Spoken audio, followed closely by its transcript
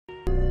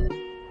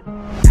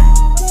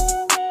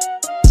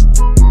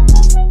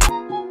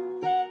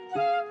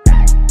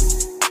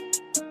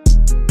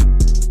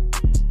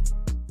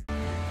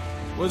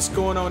What's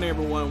going on,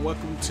 everyone?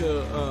 Welcome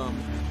to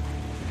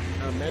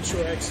Metro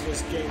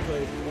Exodus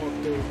gameplay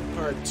walkthrough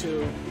part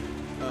 2.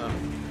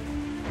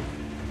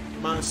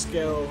 My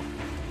scale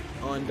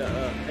on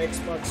the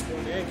Xbox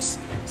One X.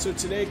 So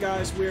today,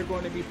 guys, we're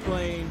going to be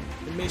playing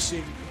the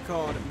mission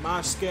called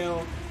My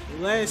Scale.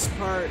 Last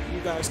part,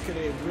 you guys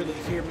couldn't really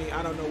hear me.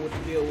 I don't know what the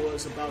deal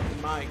was about the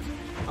mic.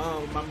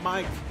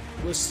 My mic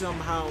was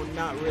somehow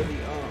not really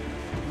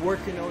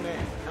working on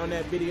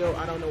that video.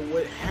 I don't know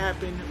what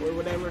happened or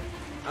whatever.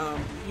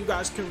 You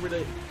guys couldn't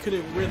really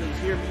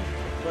hear me,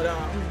 but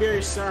I'm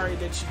very sorry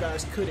that you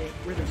guys couldn't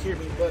really hear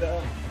me. But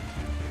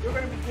we're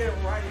gonna be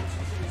getting right into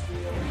this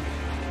video.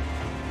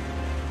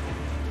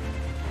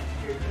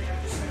 Here,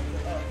 I just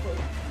have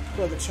to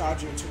plug the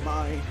charger into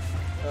my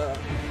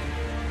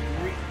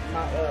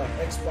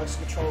Xbox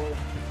controller,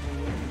 and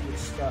we can get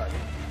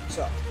started.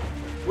 So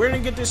we're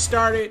gonna get this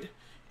started.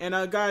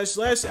 And guys,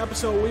 last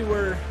episode we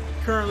were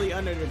currently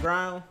under the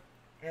ground,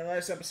 and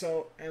last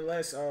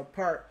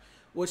part,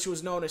 which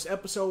was known as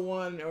episode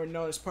 1 or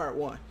known as part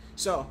 1.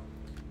 So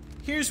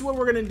here's what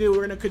we're gonna do.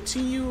 We're gonna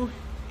continue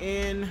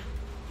in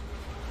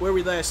where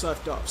we last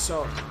left off.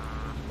 So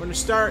we're gonna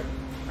start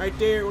right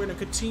there. We're gonna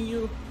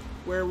continue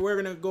where we're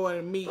gonna go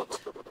and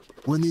meet.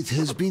 When it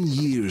has been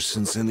years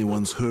since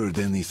anyone's heard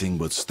anything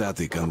but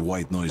static and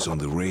white noise on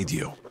the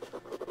radio,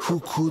 who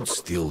could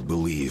still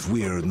believe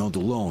we are not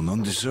alone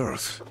on this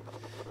earth?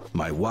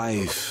 My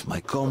wife,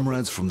 my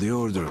comrades from the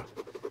Order,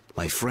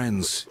 my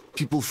friends,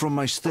 people from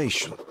my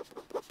station.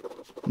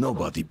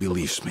 Nobody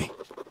believes me.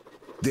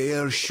 They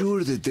are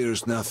sure that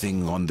there's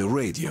nothing on the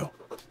radio.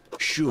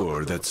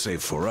 Sure that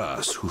save for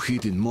us who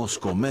hid in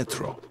Moscow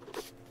Metro,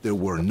 there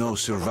were no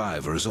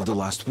survivors of the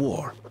last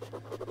war.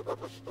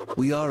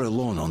 We are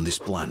alone on this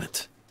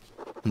planet,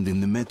 and in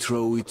the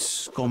Metro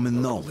it's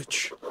common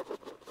knowledge.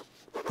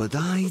 But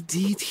I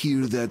did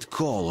hear that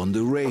call on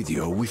the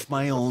radio with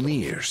my own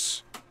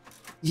ears.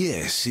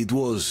 Yes, it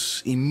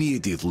was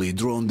immediately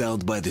drowned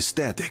out by the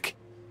static,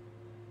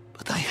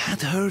 but I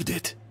had heard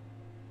it.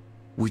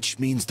 Which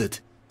means that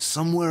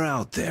somewhere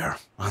out there,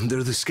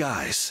 under the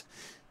skies,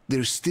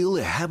 there's still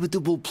a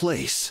habitable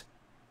place.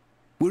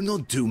 We're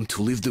not doomed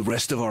to live the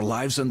rest of our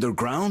lives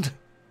underground.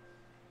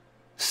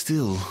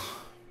 Still,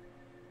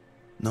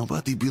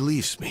 nobody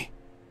believes me.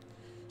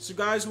 So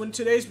guys, when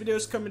today's video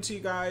is coming to you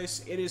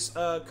guys, it is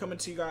coming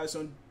to you guys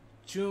on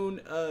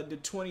June the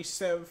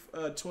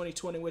 27th,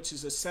 2020, which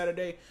is a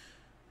Saturday.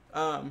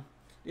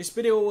 This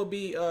video will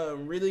be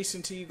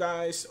releasing to you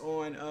guys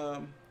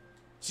on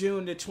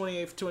June the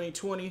 28th,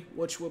 2020,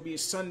 which will be a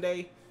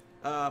Sunday.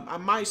 I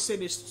might say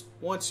this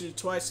once or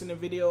twice in the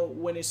video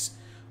when this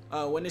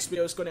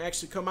video is going to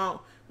actually come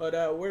out, but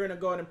we're going to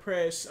go ahead and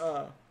press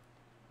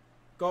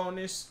go on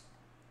this,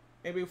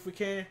 maybe if we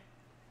can,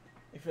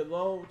 if it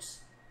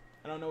loads.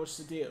 I don't know what's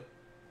the deal.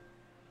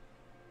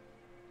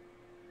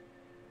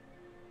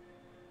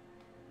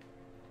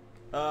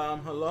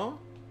 Hello?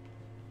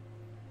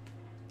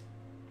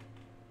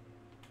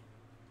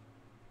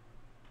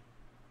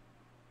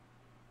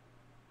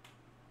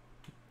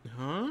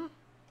 Huh?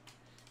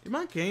 Did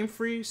my game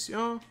freeze,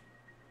 y'all?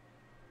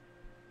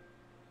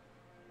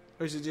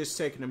 Or is it just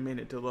taking a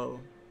minute to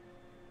load?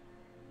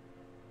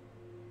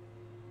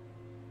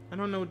 I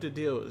don't know what the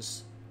deal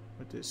is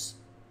with this.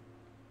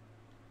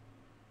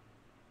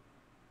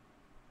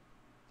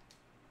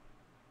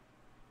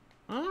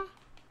 Huh?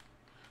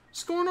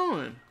 What's going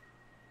on?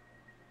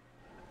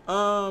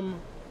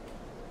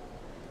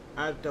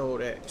 I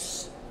told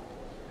X.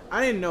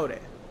 I didn't know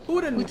that. Who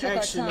didn't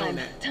actually know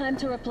that? Time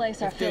to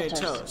replace our filters.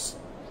 Tell us.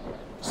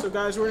 So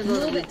guys, we're gonna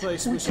go to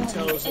replace what she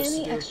tells us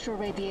to do. Extra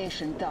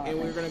radiation, darling.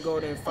 And we're gonna go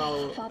there and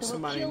follow Father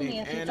somebody will kill me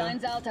named if Anna. he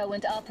finds out I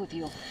went up with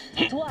you.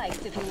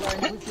 Twice if he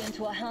learns we've been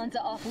to a hands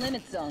off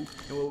limit zone.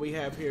 And what we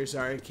have here is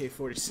our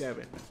AK-47.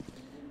 If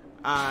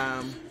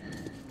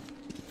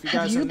you guys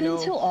Have you don't been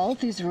know, to all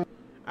these rooms?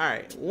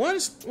 Alright,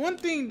 one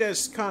thing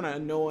that's kind of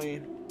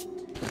annoying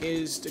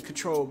is the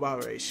control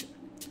vibration.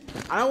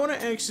 I don't want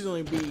to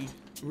accidentally be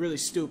really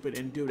stupid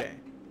and do that.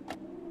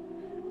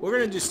 We're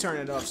going to just turn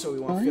it off so we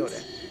won't feel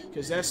that.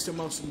 Because that's the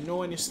most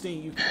annoyingest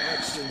thing you can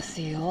actually...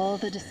 See all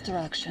the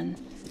destruction.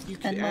 You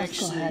can And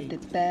Moscow had the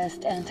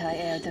best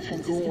anti-air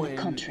defenses in the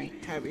country.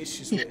 Have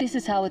issues If with. this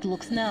is how it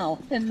looks now,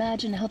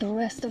 imagine how the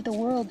rest of the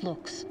world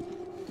looks.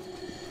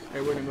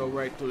 Hey, we're going to go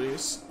right through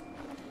this.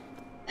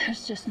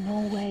 There's just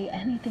no way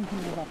anything can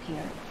live up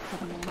here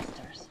for the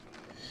monsters.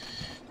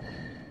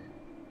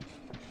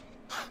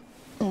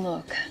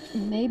 Look,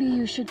 maybe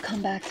you should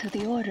come back to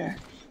the Order.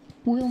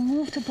 We'll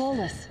move to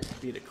Polis.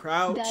 Be the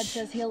crouch. Dad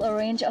says he'll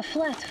arrange a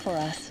flat for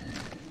us.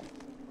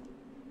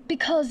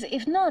 Because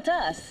if not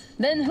us,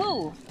 then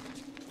who?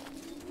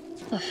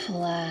 A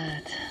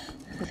flat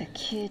with a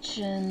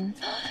kitchen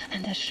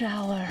and a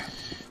shower.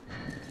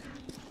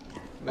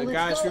 But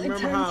guys,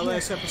 remember how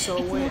last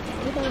episode went?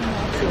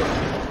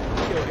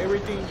 Kill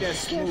everything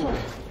that's moving.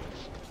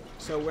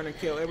 So we're gonna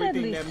kill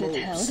everything that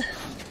moves.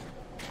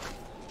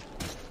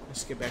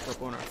 Let's get back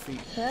up on our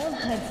feet. Well,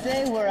 I'd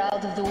say we're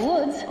out of the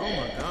woods. Oh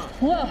my god.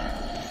 Whoa.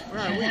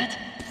 Where are we? That?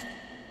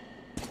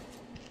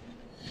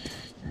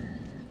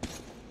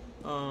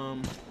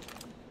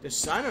 The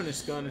sight on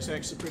this gun is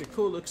actually pretty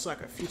cool. Looks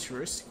like a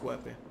futuristic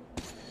weapon.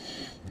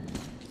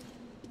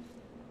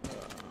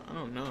 I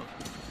don't know.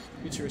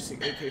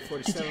 Futuristic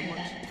AK-47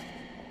 much?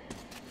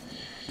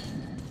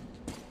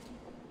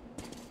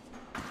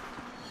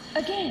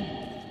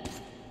 Again.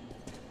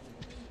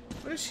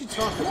 What is she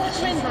talking about?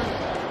 Watchman. I'm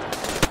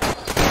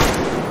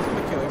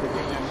gonna kill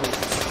everything that moves.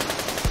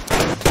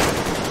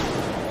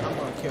 I'm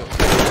gonna kill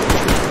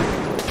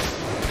it.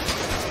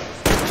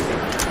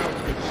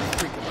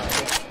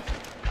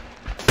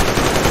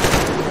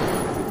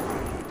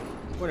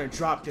 We're gonna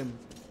drop them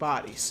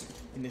bodies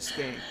in this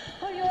game.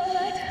 Are you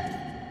alright?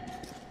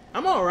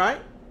 I'm alright.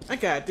 I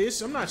got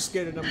this. I'm not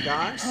scared of them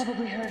guys.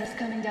 Probably heard us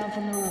coming down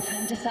from the roof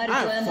and decided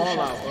I to have ambush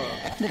Fallout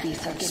us. The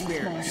beasts are getting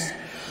experience.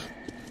 smarter.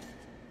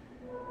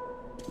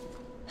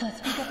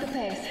 Let's pick up the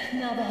pace.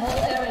 Now the whole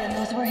area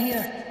knows we're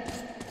here.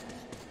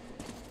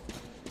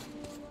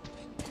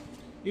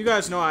 You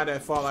guys know I had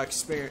that Fallout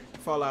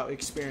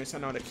experience. I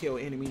know how to kill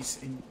enemies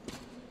and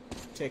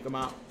take them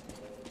out.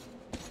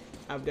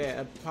 I have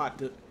that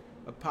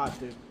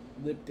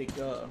apocalyptic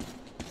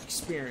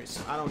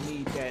experience. I don't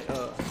need that.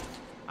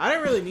 I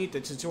didn't really need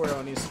the tutorial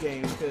on this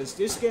game because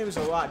this game is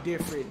a lot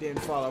different than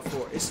Fallout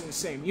 4. It's in the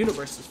same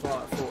universe as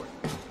Fallout 4,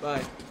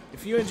 but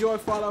if you enjoy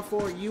Fallout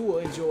 4, you will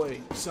enjoy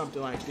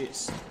something like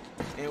this.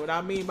 And what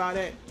I mean by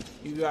that,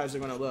 you guys are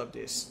gonna love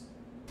this.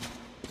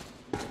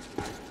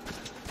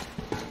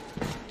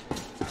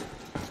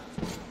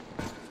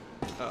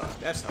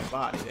 That's a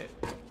body.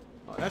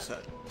 Oh, that's a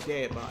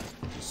dead body.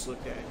 Just look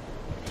at it.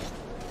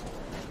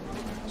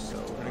 So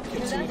we're gonna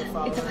continue to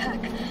follow It's a them.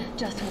 pack.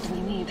 Just what we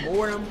need.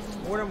 More of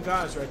them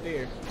guys right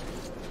there.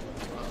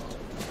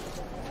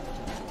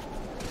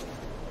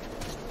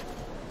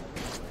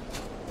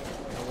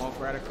 I'll walk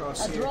right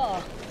across A here.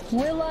 draw.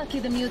 We're lucky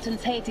the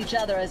mutants hate each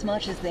other as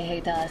much as they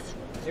hate us.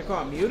 They're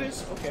called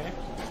mutants? Okay.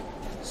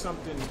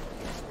 Something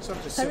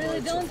I similar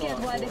really don't to get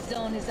why Fallout this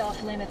zone is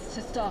off limits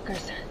to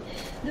stalkers.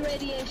 The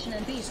radiation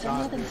and beasts are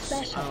nothing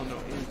Stalkers. special. I don't know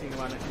anything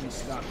about any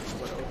stalkers,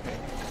 but okay.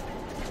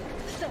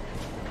 So,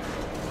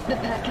 the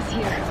pack is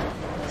here.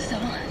 So,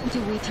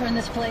 do we turn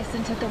this place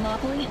into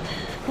Thermopylae,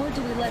 or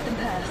do we let them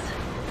pass?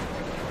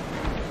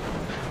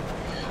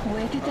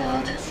 Wait it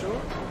out.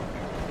 Sure.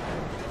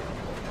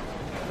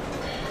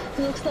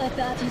 Looks like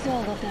that is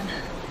all of them.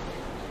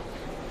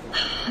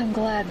 I'm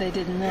glad they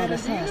didn't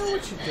notice Anna, do you know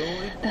us. what you're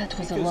doing? That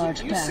was a Because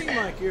large you pack. seem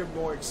like you're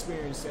more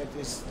experienced at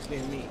this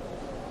than me.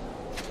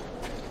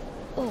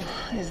 Oh,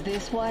 is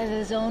this why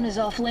the zone is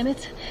off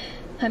limits?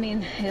 I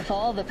mean, if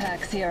all the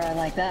packs here are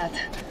like that.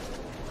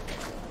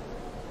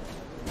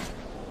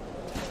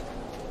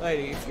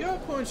 Lady, if you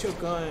don't point your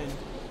gun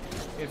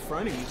in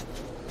front of you,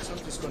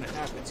 something's gonna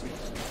happen to you.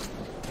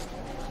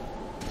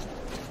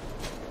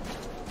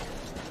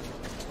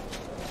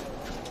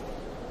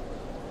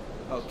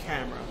 Oh,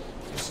 camera.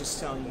 It's just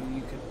telling you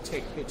you can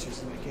take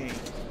pictures in the game.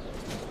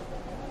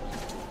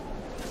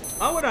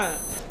 Why would I?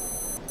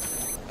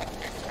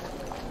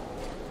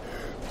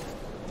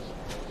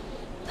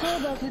 How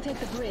about we take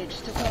the bridge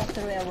to cross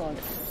the railroad?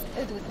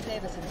 It would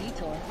save us a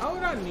detour. How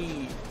would I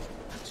need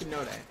to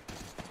know that?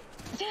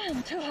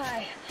 Damn, too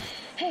high.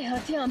 Hey,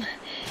 Artyom,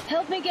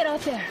 help me get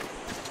out there.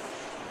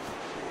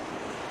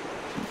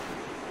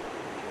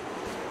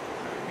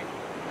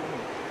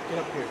 Get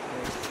up here,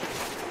 please.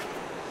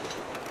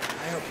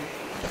 I help you.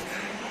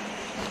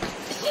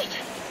 Shit!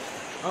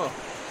 Oh.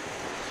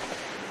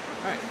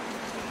 Alright.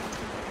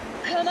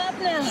 Come up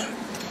now.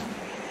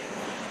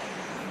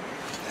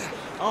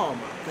 Oh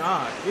my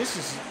god. This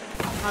is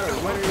how the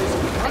weather is in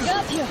I Russia.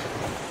 got you.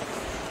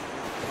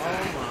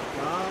 Oh my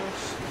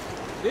gosh.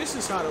 This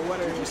is how the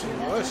weather is in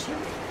Russia.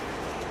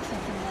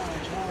 Something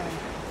large, warm.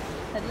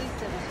 At least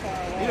it was far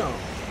away.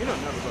 You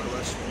don't never go to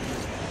Russia.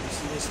 You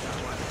see this kind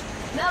of weather.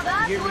 Now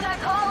that's Give me- what I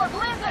call a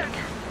blizzard.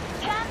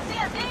 Can't see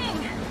a thing.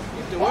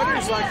 If the weather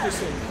is like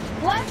this in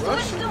Let's switch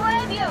Russia, to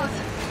radios.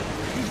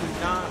 you do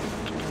not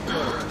go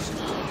to Russia.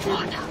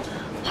 What?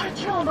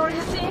 Artyom, are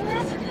you seeing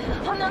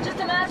this? I'm not just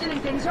imagining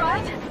things,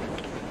 right?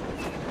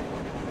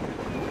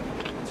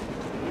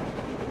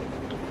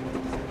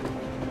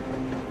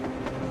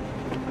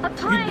 A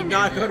train!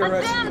 not go to a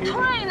Russia, damn dude.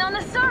 train on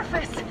the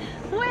surface!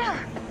 Where?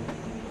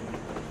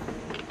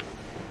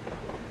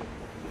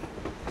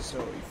 So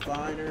we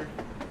find her.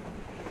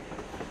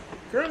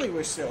 Currently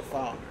we're still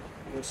following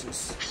her, which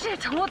is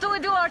Shit, what do we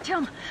do,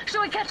 Artyom?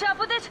 Should we catch up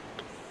with it?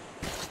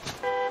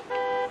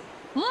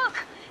 Look!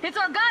 It's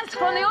our guys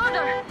from the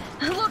Order!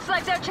 Looks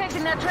like they're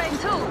chasing that train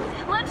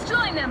too. Let's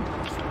join them!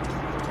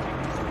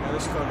 yeah,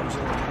 let's go to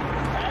Jordan.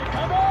 Hey,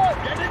 come on,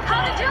 get in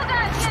How did you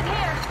guys get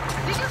here?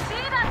 Did you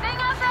see that thing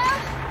out there?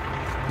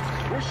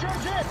 We sure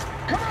did.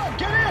 Come on,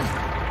 get in.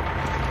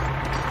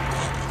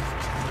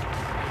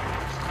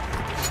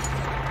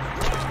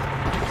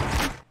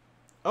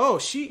 Oh,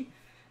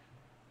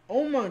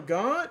 oh my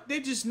god, they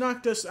just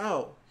knocked us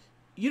out.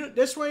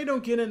 That's why you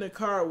don't get in a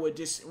car with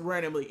just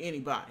randomly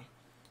anybody.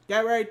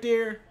 That right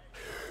there,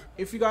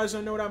 if you guys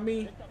don't know what I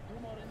mean,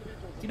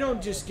 you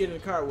don't just get in a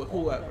car with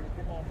whoever.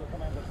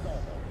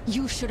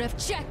 You should have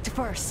checked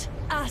first.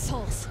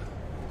 assholes.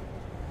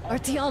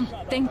 Artyom,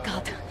 thank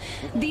God.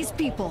 These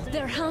people,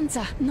 they're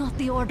Hansa, not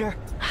the Order.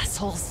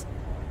 Assholes.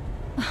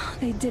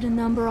 They did a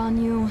number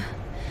on you.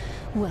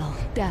 Well,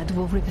 Dad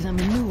will rip them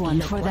a new one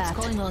Look, for that.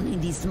 what's going on in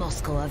this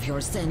Moscow of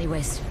yours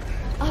anyways?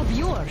 Of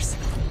yours?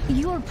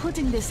 You're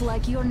putting this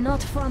like you're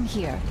not from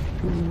here.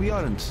 We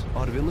aren't.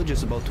 Our village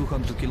is about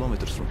 200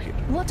 kilometers from here.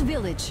 What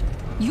village?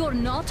 You're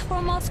not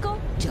from Moscow?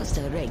 Just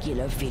a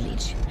regular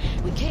village.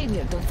 We came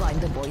here to find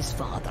the boy's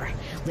father.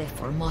 Left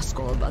for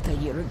Moscow about a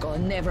year ago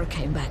and never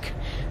came back.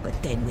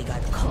 But then we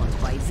got caught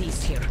by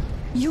these here.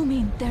 You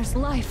mean there's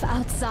life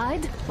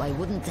outside? Why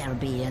wouldn't there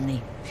be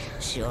any?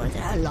 Sure,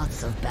 there are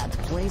lots of bad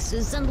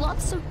places and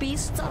lots of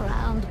beasts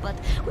around, but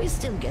we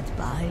still get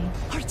by.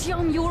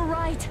 Artyom, you're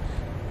right.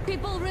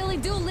 People really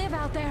do live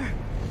out there.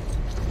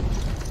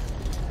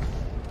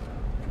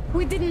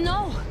 We didn't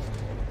know.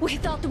 We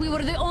thought we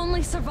were the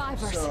only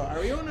survivors. So, are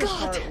we on the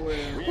God, part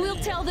where... we'll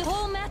tell the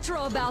whole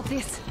metro about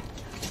this.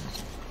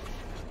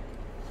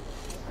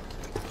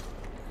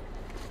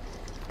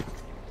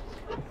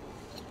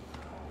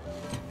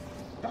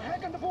 The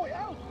heck and the boy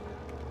out!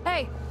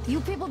 Hey,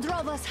 you people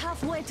drove us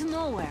halfway to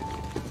nowhere.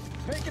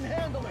 They can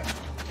handle it!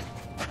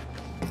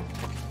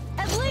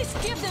 At least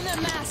give them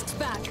their masks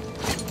back.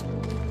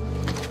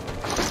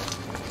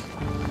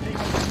 They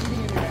must be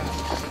shooting in your ass.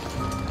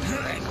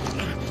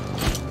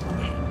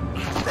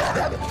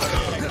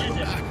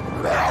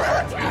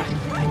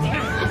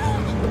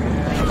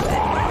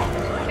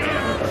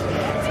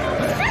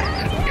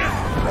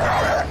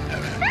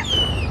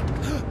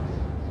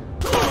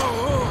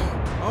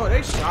 Oh,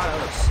 they shot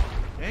us.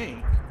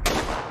 Dang.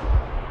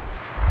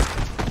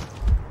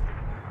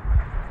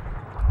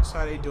 That's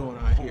how they doing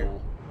out here.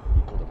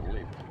 He could have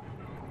lived.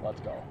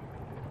 Let's go.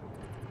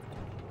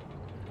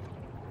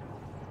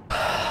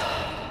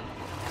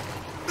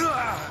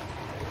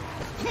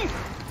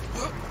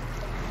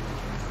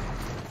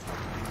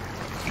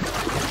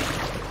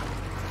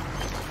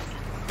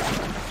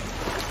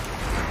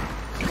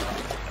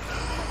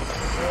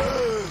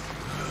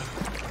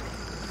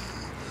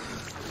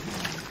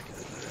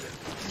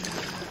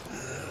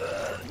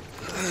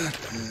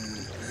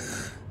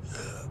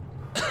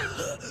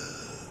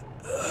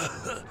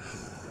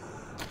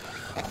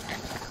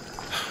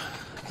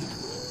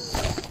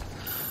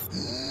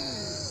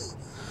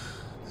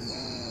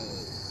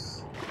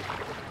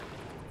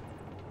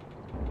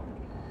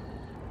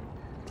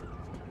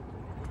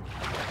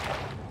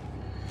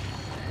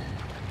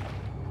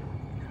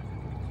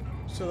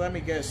 So let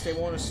me guess, they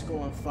want us to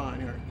go and find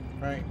her,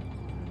 right?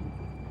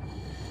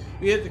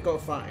 We have to go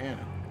find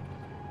Anna.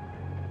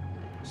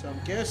 So I'm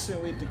guessing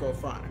we have to go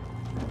find her.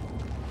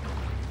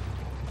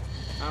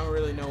 I don't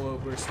really know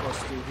what we're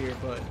supposed to do here,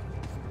 but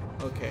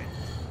okay.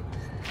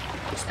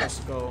 We're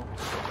supposed to go...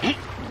 Am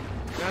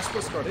I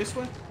supposed to go this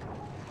way?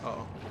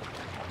 Oh,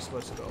 we're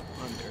supposed to go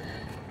under.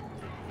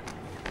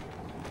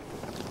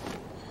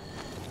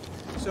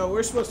 So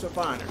we're supposed to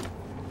find her.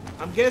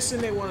 I'm guessing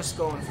they want us to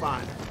go and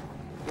find her,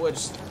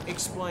 which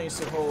explains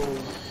the whole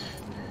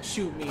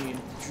shoot me and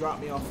drop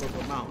me off of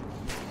a mountain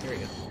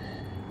area.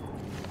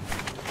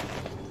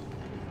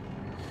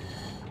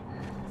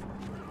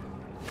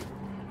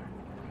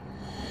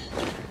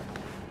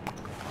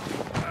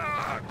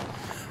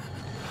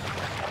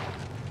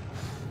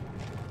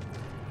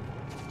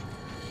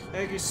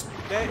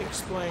 That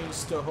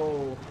explains the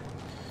whole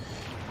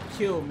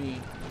kill me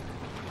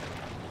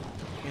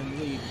and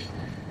leave me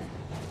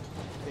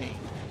thing.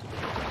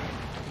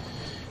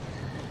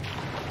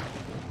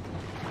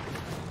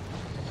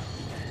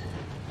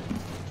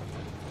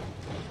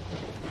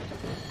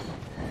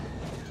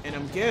 And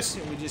I'm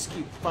guessing we just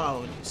keep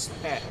following this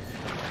path.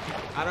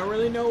 I don't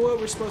really know what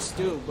we're supposed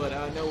to do, but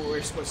I know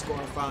we're supposed to go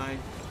and find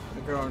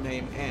a girl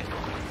named Anna,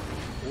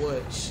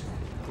 which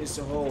is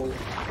the whole...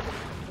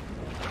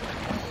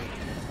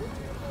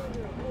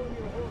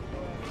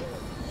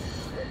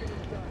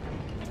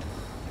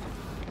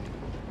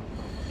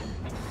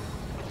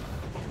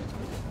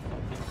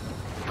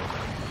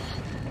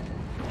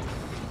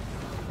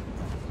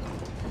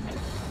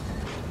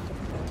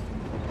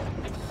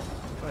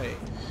 Wait.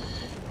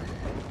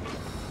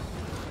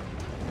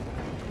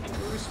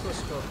 Where are we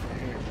supposed to go from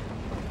here?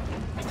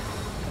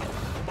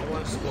 I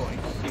want us to go in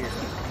here.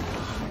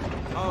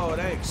 Oh,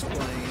 that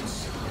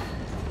explains.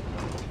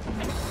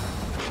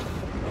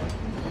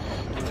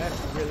 That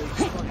really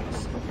explains.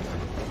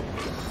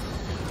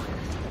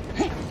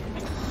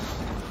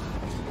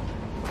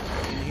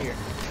 In here.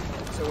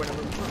 So we're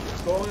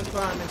gonna go and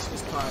climb into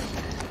this pipe,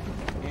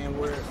 and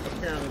we're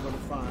apparently gonna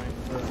find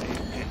a girl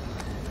named Anna,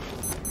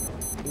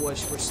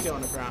 which we're still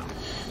on the ground.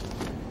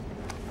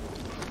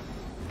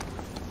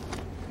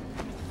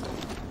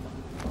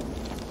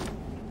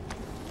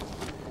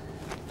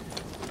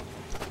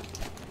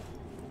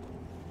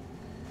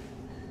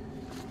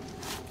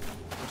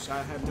 So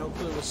I have no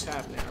clue what's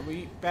happening. Are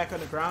we back on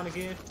the ground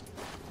again?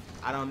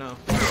 I don't know.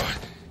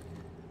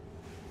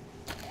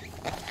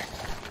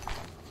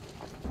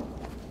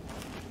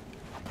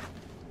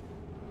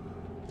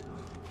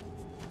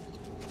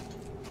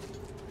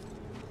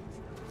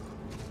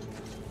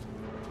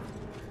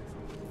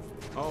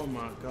 Oh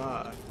my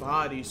god,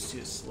 bodies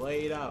just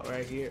laid out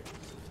right here.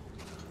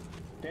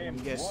 Damn,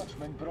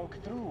 watchman broke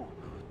through.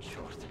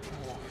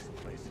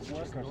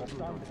 Workers are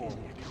done for.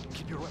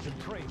 Keep your weapon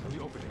trained on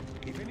the opening.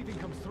 If anything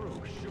comes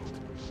through, shoot.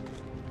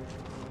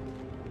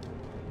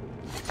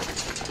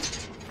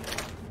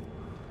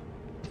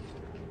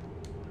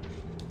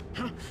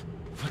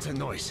 What's that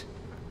noise?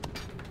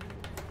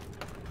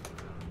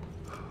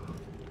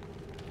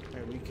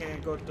 Hey, we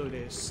can't go through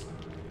this.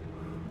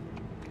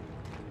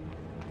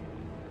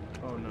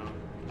 Oh no.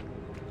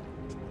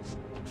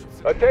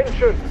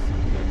 Attention!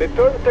 The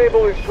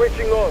turntable is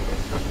switching on.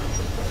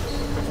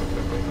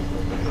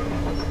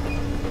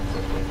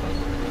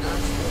 Not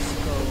supposed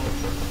to go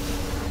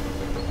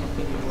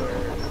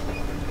anywhere.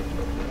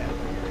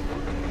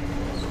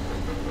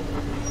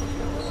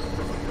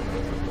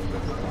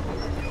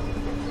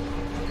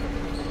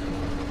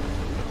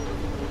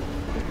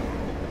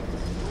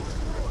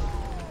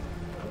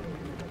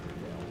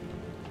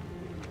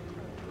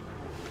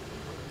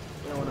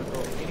 You don't want to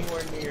go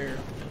anywhere near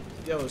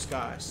those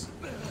guys.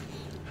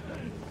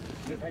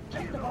 I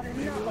just about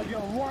enough of your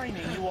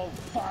whining, you old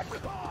fuck.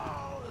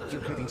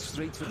 You're heading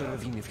straight for the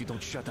ravine if you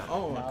don't shut up.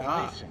 Oh my Now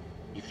god. listen,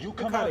 if you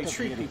come how out they of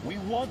treat here, people. we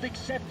won't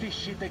accept this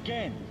shit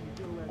again.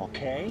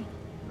 Okay?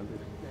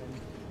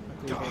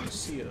 They're going to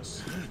see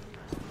us.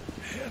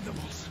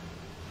 Animals.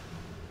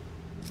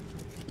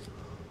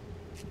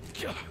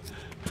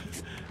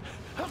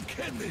 How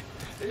can they?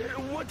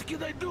 What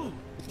can I do?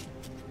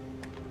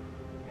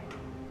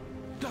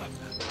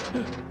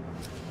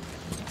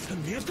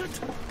 Mutant?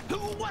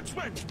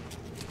 Watchman!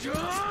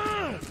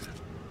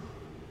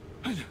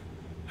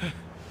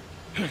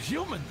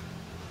 Human?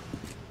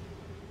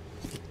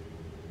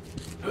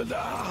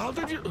 How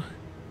did you...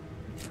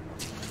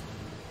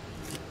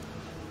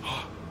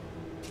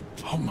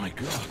 Oh my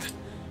god.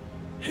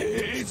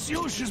 It's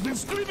you she's been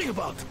screaming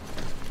about.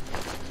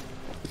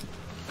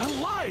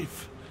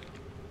 Alive!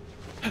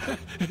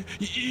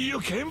 You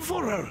came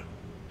for her.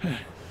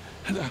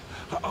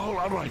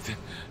 All right.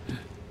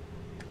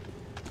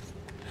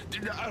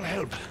 I'll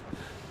help.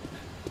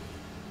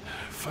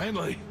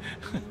 Finally,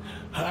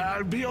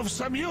 I'll be of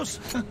some use.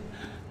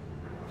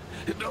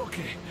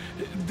 Okay,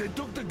 they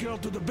took the girl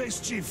to the base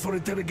chief for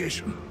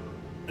interrogation.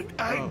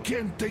 I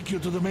can't take you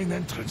to the main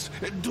entrance.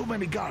 Too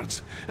many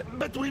guards.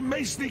 But we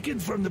may sneak in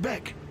from the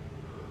back.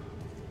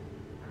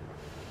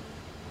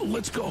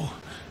 Let's go.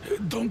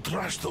 Don't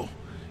rush, though.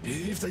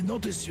 If they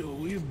notice you,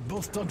 we're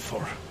both done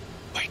for.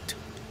 Wait.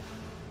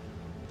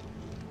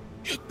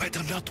 You'd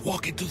better not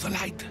walk into the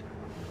light.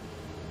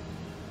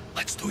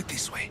 Let's do it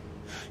this way.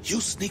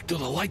 You sneak to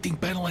the lighting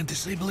panel and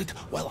disable it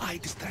while I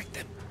distract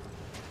them.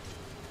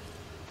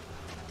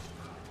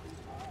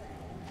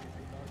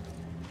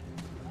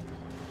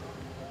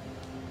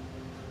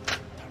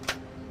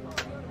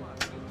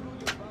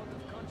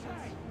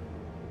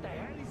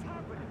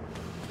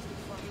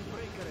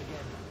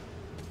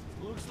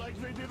 Looks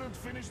like they didn't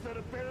finish the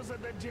repairs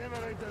at the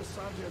generator,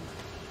 Sergeant.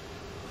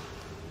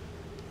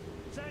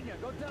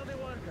 Sanya, go tell the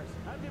workers.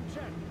 Have them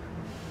check.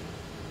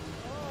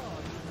 Oh,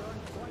 you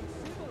turned quite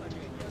civil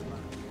again, young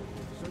man.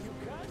 So you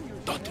can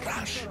use Don't the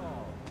rush. after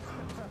all.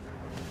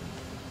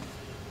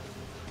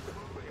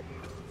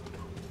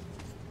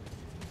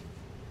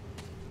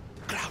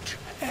 Crouch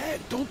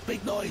and don't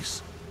make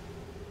noise.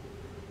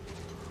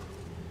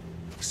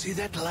 See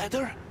that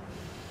ladder?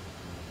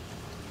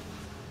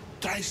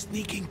 Try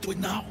sneaking to it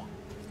now.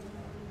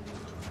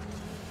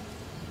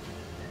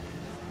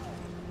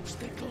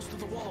 Stay close to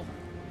the wall.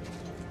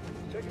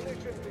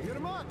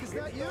 Yermak, is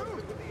that you?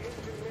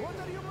 What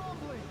are you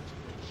mumbling?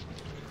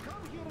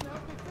 Come here and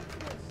help me fix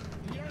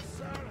this. Yes,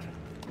 sir.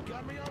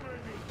 Got me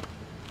already.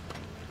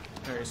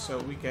 Alright, so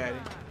we got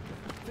it.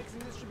 Fixing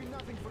this should be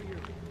nothing for you.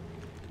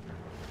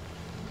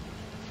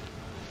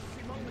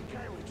 Simon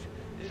Mikhailовich,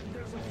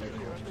 there's a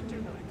failure at the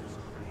generators.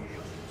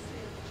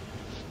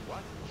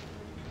 What?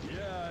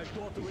 Yeah, I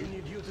thought we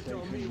need you to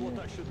tell me what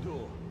I should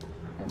do.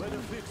 Better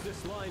fix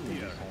this line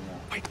here.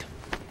 Wait.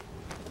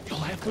 You'll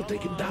have to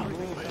take him down.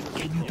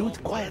 Can you do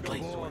it quietly?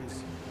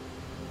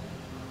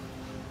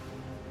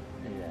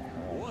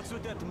 What's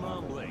with that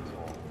mumbling?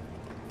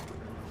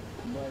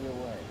 By the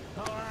way,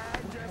 Oh,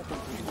 I'm just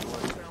talking to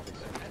myself.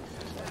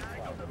 I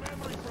got the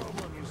memory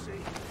problem, you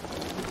see.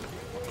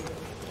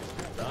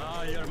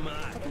 Ah, you're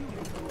mad.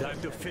 Time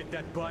to fit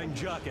that pine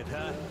jacket,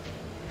 huh?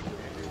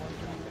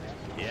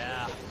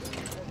 Yeah.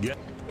 Get.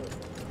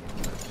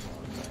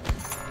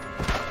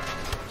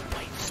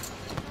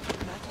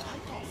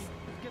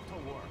 Get to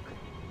work.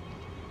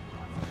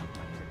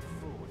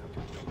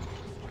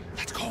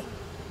 Let's go.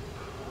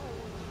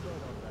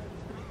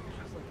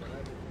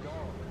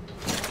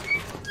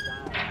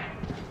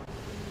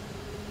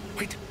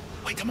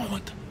 Wait a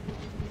moment.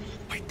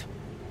 Wait.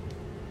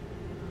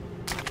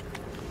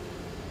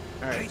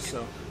 Alright, Right.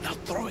 so Now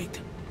throw it.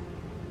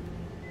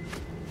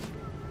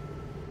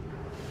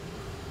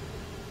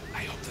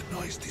 I hope the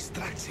noise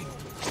distracts him.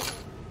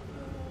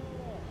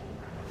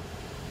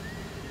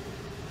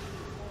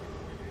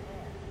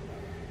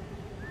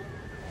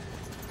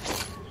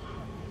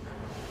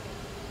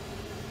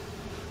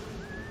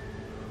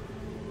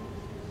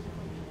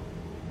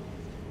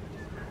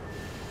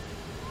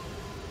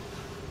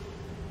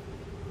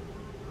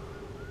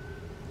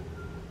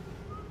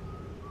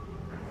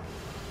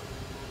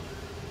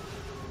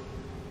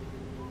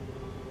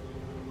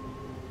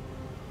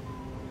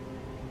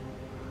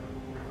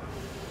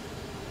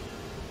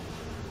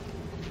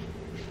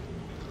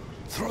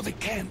 Throw the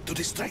can to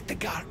distract the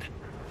guard.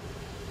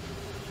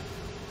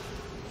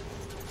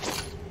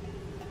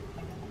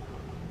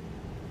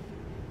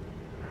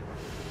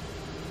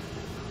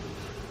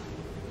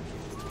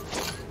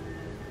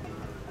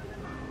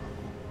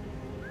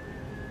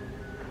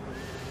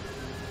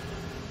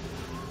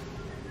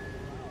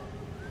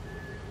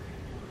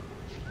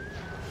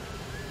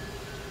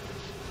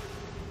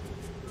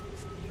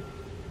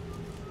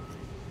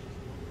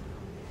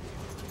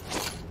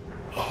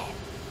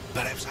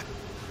 Perhaps I...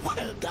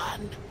 Well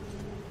done.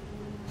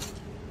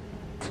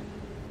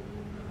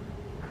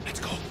 Let's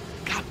go.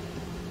 Come.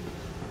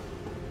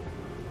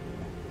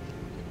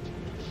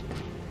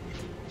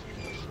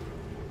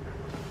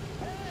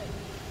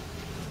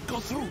 Go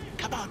through.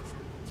 Come on.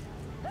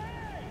 Good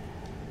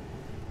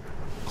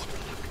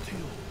luck to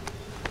you.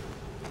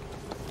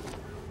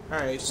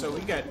 Alright, so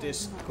we got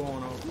this going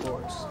on, of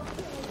course.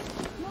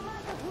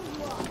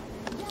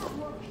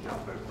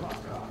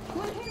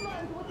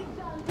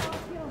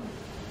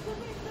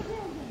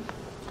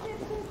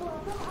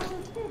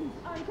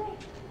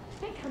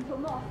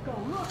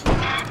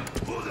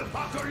 Who the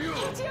fuck are you?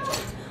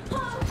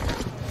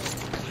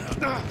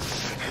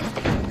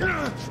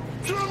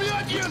 Throw me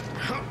at you! You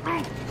fucker!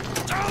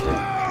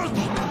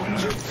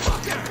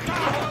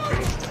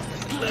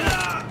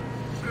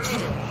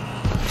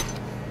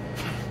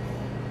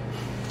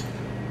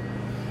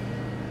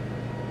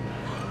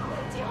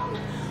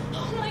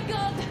 Oh my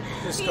God!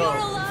 Let's You're go.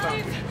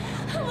 alive!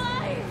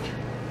 Alive!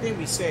 I think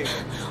we saved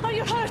it. Are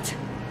you hurt?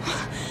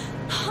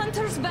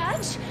 Hunter's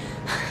badge?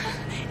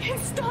 It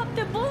stopped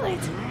the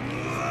bullet!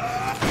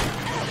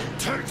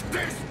 Take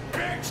this,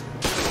 bitch!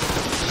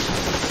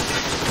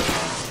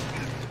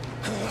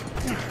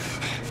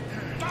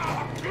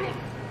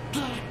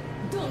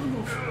 Don't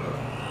move.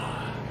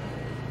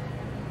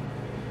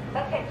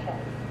 Attention.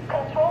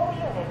 Control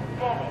unit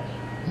damaged.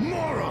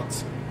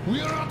 Morons!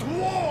 We are at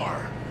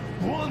war!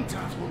 One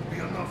task won't be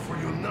enough for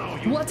you now,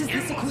 you What is this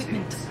imbeciles.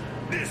 equipment?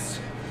 This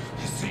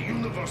is the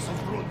Universal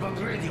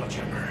Broadband Radio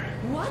Jammer.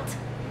 What?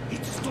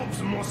 It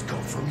stops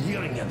Moscow from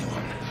hearing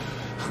anyone,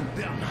 and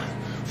them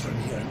from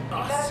hearing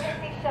us.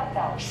 Emergency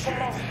shutdown. Shit.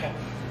 Commencing.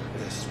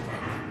 This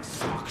fucking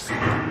sucks.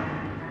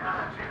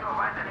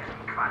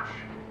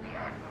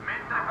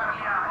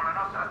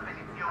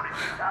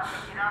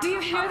 Do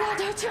you hear that,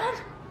 Artyom?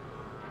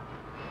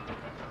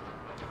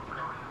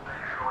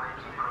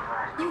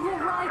 You were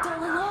right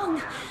all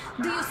along.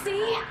 Do you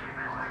see?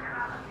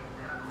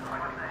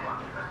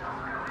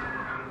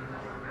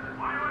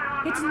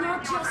 It's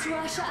not just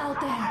Russia out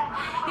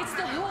there. It's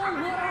the whole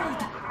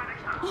world.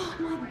 Oh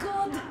my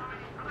God.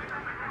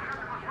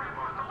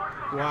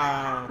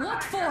 Wow.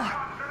 What for?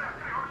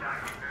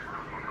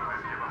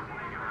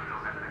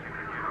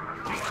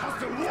 Because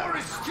the war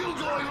is still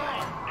going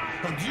on,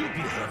 and you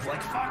behave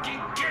like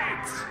fucking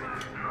kids.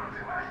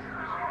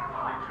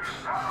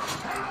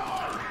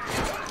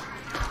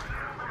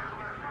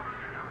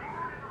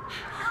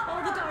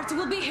 All the guards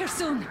will be here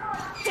soon.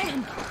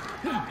 Damn.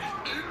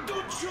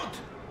 Don't shoot.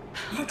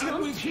 Artyom?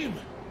 I'm with him.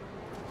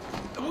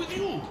 I'm with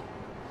you.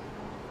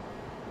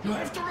 You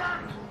have to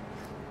run.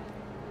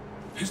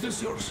 Is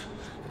this yours?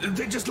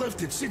 They just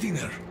left it sitting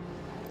there.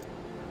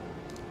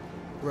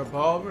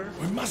 Revolver?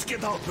 We must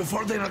get out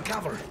before they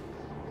recover.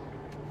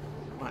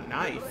 My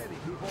knife.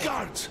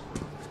 Guards!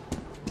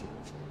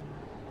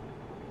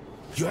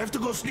 You have to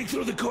go sneak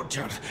through the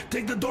courtyard.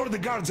 Take the door the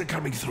guards are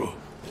coming through.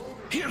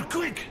 Here,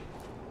 quick!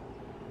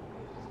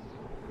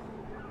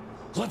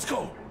 Let's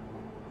go.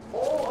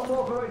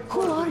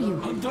 Who are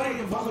you? Andrei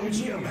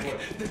Ivanovich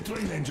Yermak, the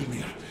train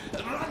engineer.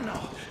 Run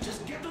now.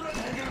 Just get to that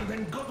hangar and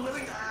then God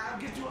willing, I'll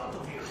get you out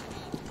of here.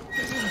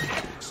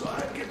 So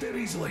I'll get there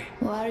easily.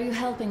 Why are you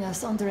helping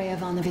us, Andrei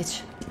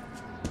Ivanovich?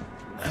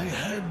 I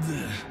had...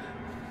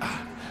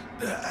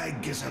 I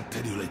guess I'll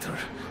tell you later.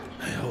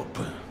 I hope.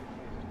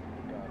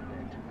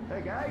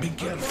 Hey guys, Be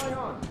what's careful. going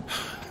on?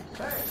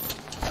 Hey!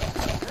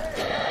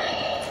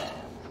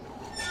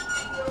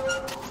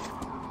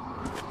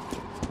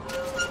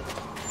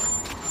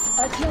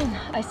 Artyom,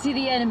 I see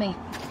the enemy.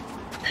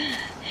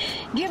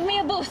 Give me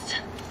a boost.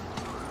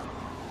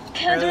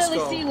 Can't Alright, let's really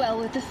go. see well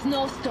with the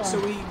snowstorm. So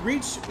we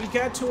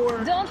got to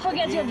her. Don't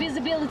forget your again.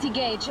 visibility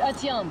gauge,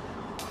 Artyom.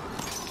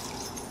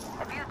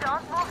 If you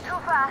don't move too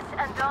fast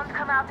and don't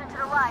come out into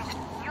the light,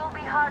 you'll be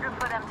harder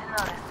for them to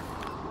notice.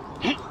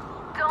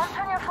 Don't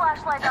turn your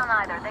flashlight on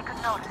either, they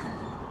could notice.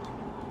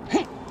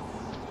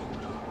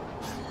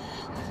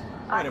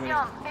 Wait a minute.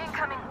 Artyom,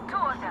 incoming, 2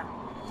 of them.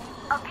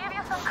 I'll give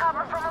you some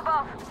cover from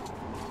above.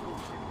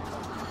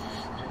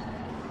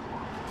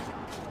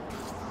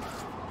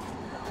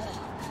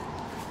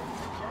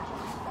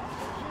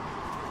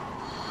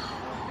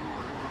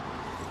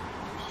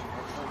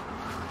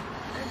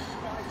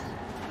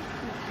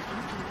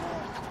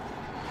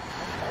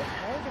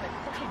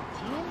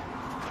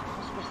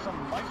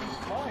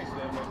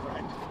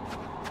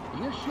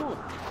 Yeah, sure.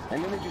 And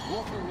then they just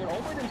walked in here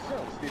all by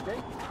themselves, did they?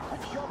 A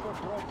chopper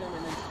brought them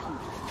and then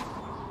scooted.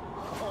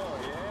 Oh,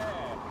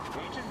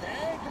 yeah. Agent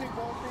Hank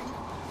reporting.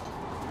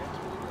 That's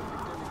really what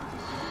they're telling me to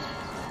see.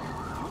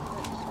 You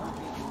guys, how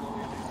did you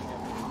know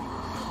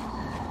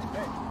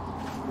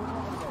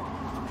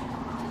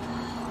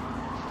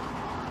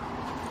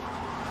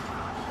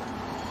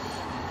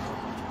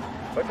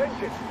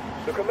Attention!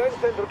 The command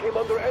center came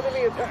under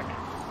enemy attack.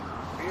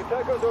 The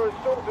attackers are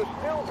assumed to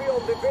still be on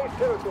the base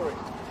territory.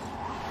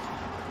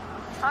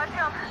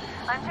 Artyom,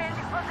 I'm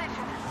changing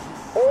position.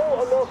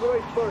 All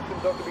unauthorized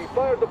persons are to be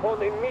fired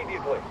upon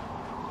immediately.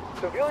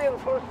 Civilian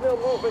personnel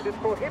movement is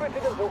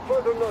prohibited until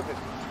further notice.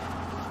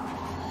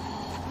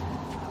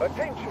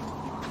 Attention!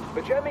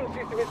 The jamming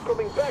system is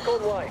coming back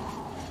online.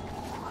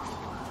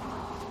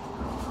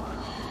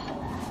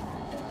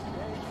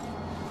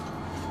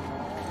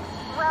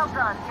 Well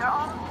done. You're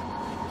on.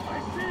 I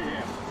see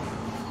him.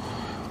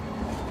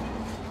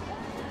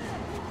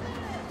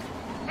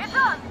 It's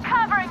on.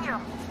 Covering you.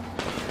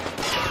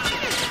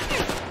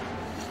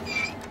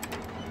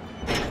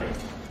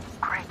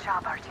 Great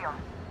job, Artyom.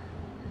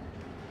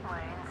 We're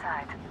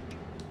inside.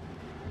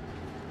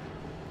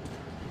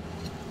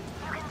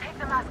 You can take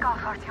the mask off,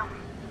 Artyom.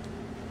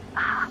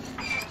 Ah,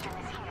 the engine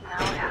is heated now.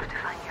 We have to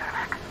find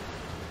Yermak.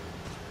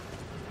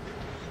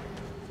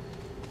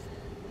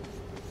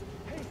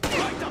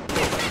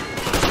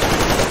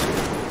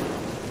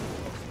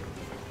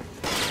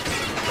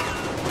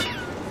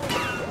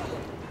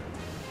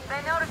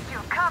 They noticed you.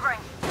 Covering.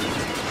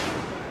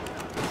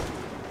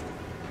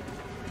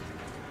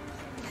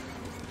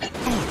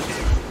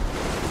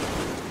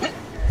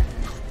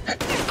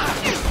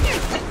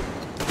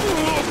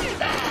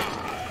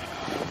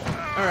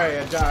 Alright,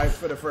 I died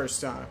for the first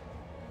time.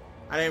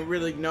 I didn't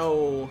really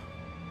know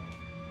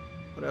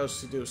what else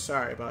to do.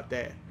 Sorry about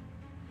that.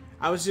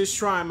 I was just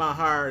trying my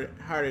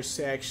hardest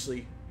to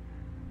actually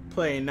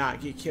play and not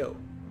get killed.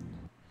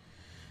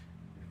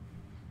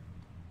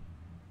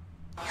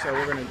 So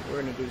we're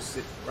gonna do this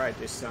right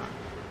this time.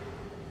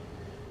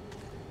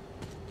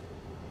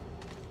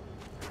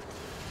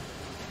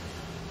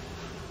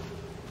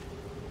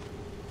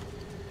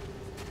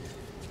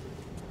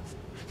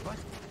 What?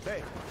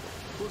 Hey,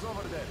 who's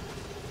over there?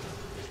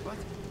 What?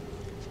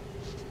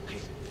 Hey,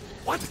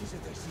 what is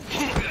it I see?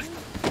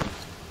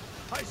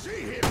 I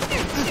see him!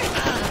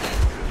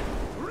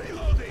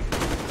 Reloading!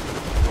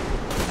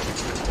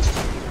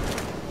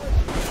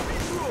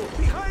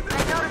 Behind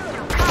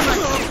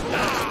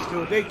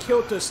Dude, they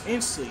killed us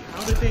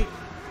instantly.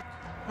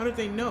 How did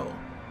they know?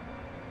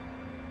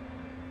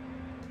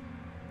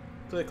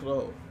 Click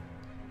load.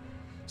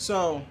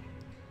 So,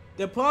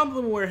 the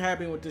problem we're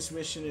having with this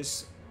mission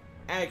is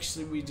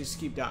actually we just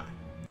keep dying.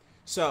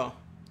 So,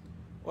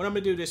 what I'm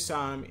gonna do this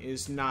time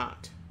is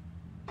not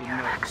the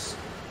notes.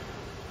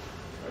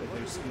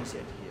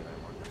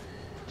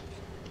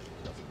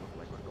 Doesn't look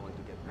like we're going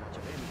to get much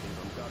of anything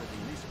unguarded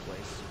in this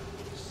place.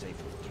 Safe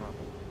with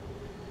trouble.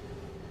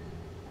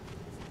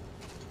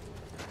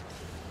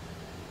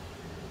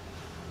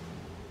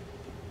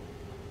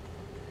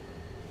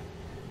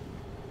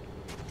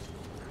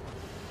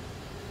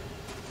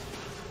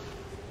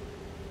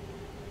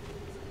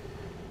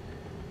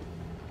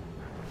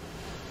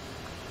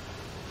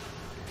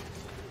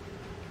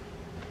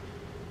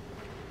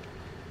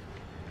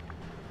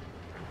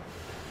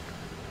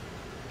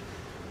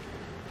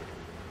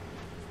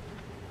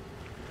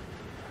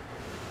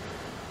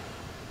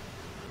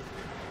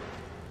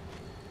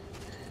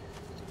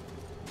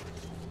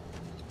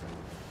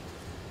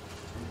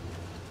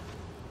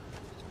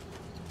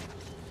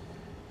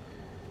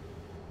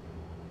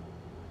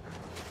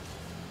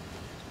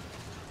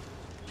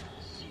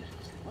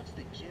 What's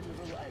the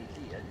general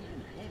idea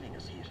in having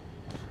us here?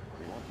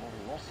 We want more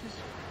losses,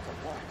 or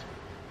what?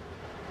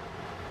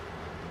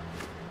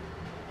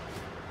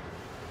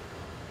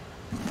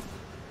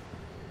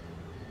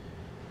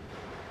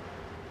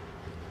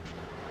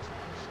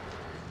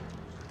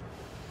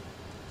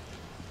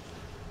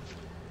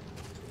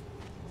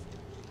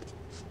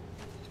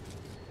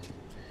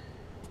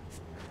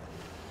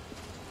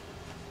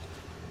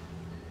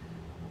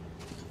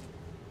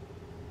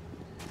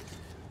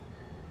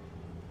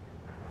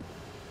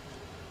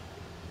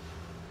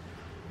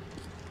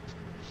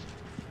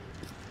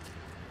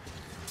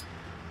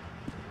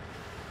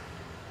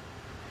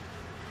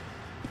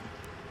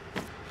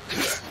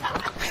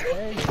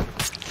 Hey,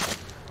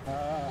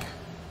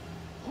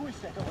 who is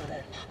that over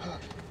there?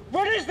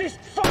 What is this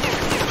fuck?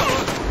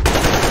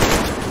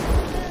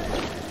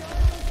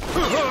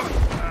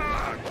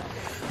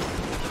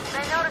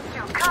 They noticed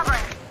you.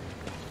 Covering.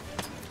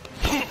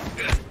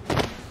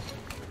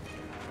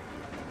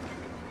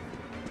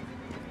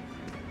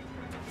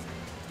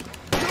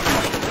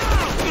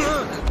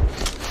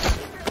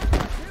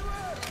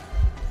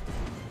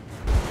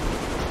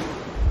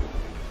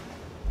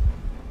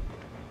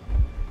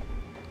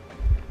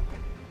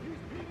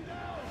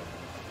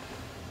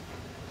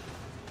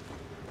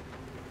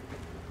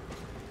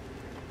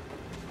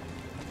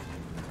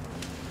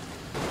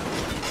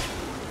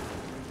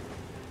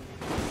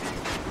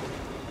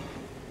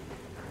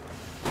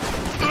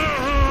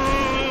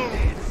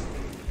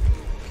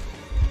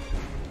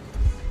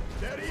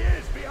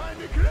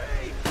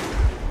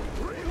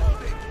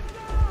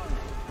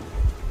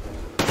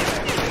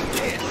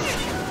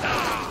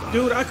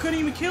 Dude, I couldn't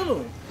even kill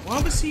him.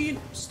 Why was he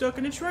stuck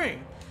in the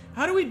train?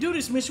 How do we do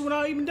this mission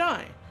without even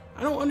dying?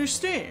 I don't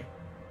understand.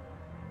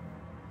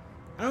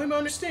 I don't even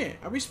understand.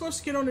 Are we supposed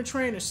to get on the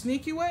train a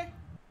sneaky way?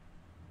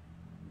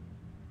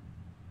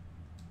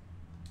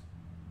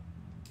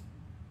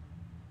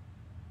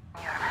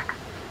 I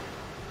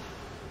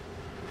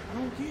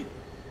don't get it.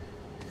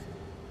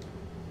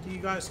 Do you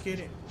guys get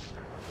it?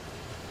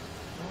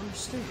 I don't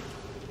understand.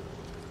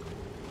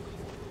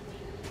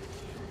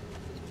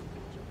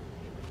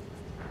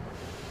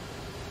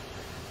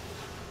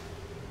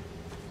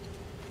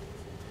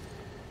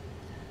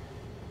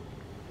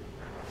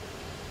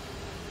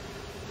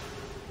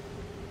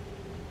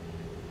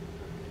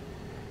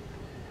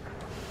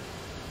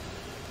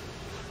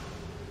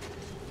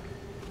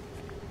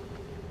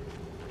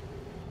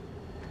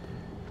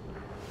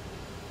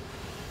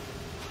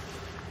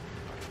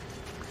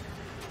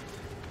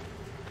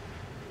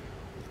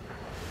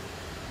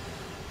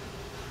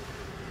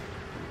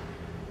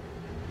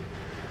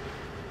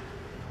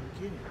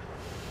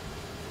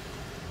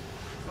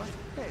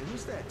 Hey,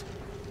 who's that?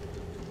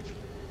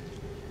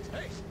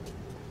 Hey!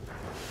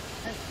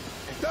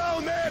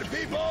 Down there,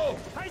 people!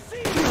 I see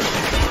you!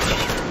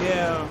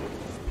 Yeah.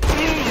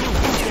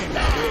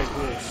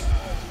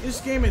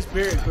 This game is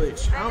very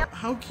glitched.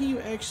 How can you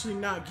actually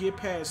not get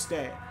past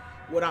that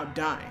without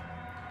dying?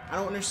 I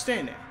don't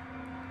understand that.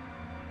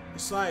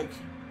 It's like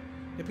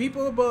the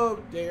people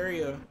above the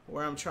area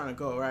where I'm trying to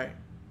go, right,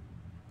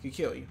 can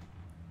kill you.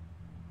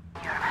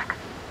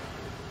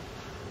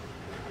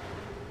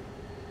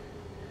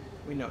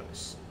 We know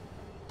this.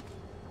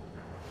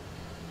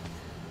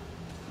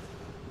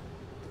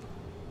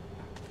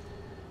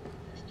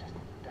 This just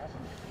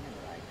doesn't feel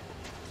right.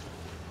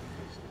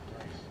 This is the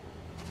place.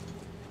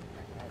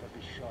 I'd rather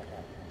be shot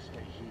at than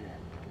stay here.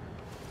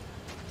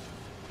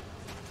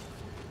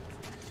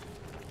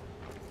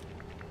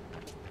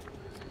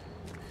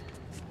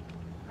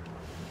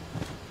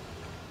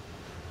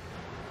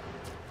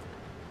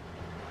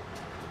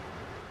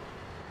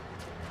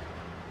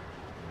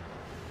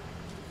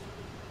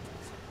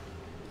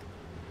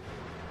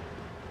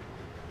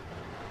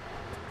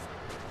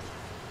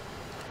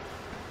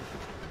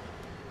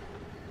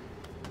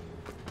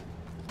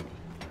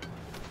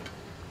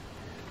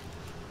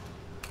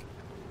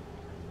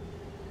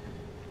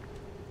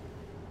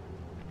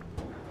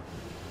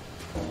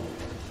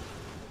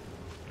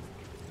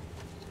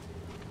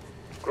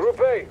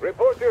 Group A,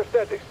 report your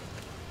statics.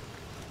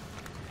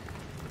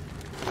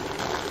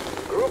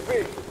 Group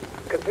B,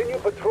 continue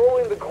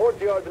patrolling the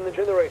courtyard in the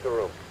generator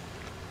room.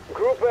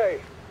 Group A,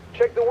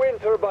 check the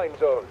wind turbine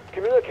zone.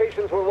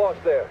 Communications were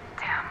lost there.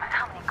 Damn,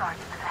 how many guards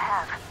does it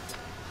have?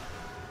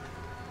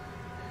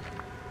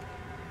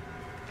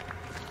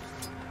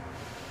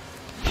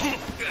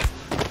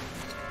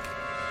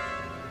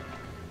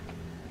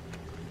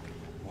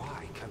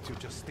 Why can't you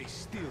just stay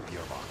still,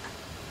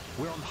 Yermak?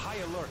 We're on high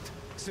alert.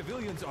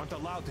 Civilians aren't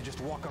allowed to just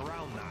walk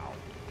around now.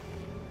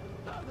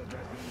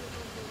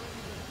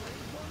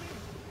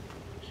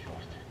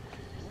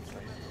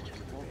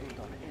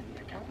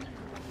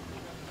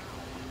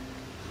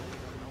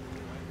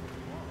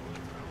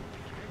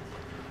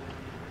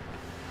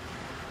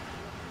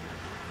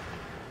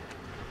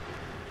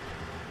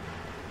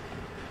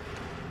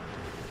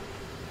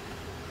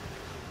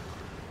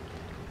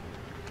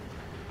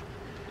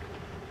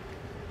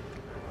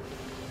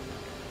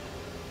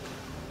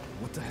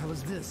 What the hell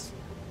is this?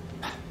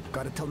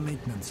 Gotta tell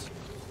maintenance.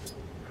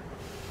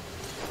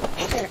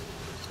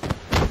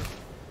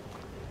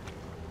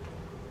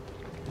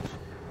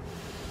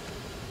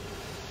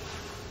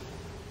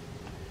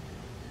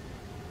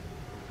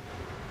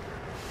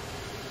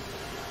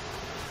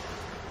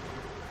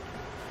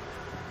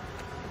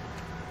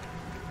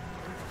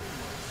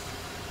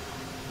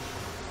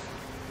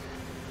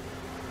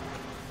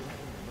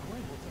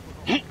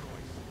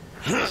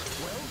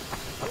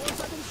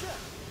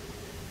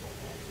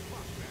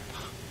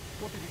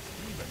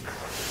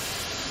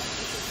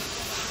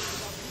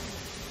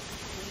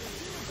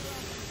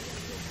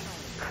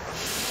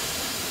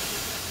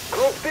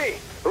 Group D,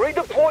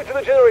 redeploy to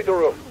the generator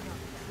room.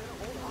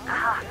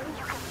 Aha,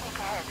 you can sneak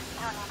ahead.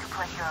 No need to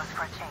play heroes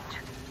for a change.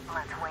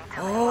 Let's wait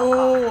till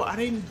Oh, I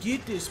didn't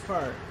get this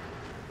part.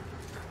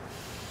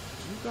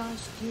 You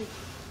guys get...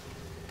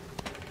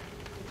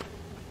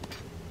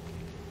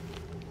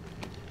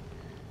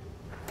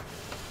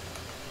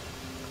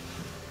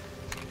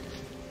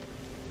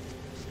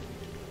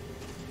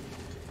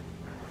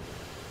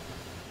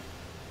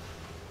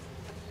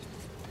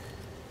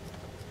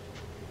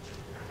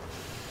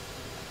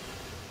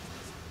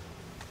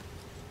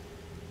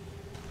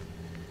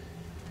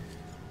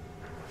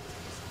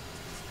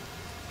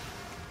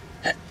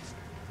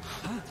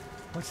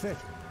 What's that?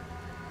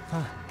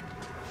 Huh?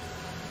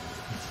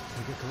 Let's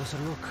take a closer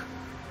look.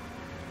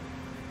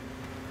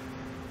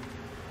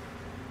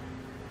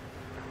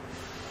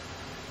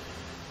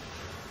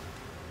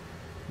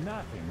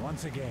 Nothing,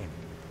 once again.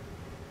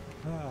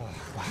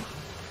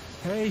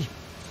 Hey!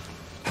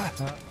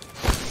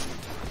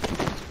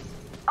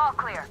 all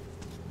clear.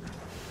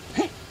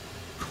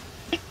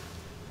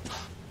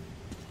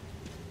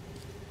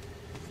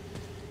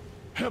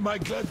 Am I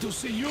glad to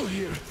see you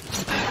here?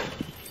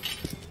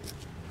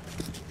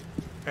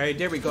 Alright,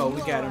 there we go.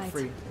 We got him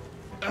free.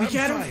 We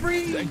got him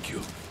free! Thank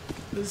you.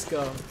 Let's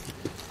go.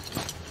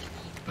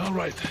 All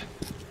right.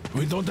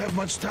 We don't have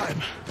much time.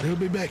 They'll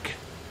be back.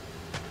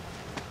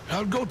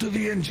 I'll go to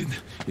the engine.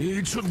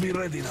 It should be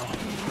ready now.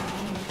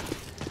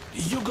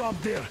 You go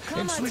up there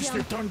and switch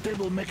the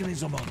turntable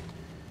mechanism on.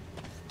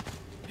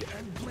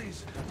 And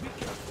please, be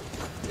careful.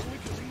 We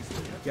can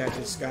easily have... Got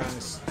this,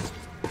 guys.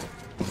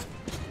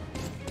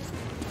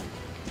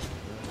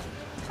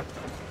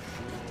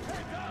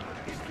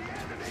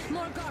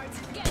 More guards,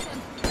 get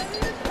them!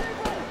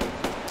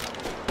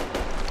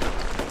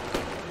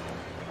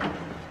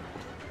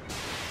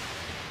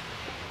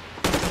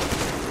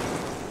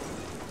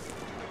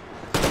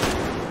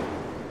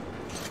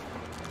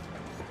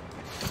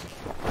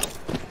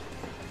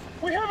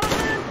 We have a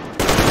man!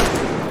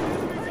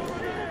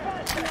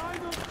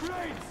 Behind those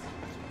crates!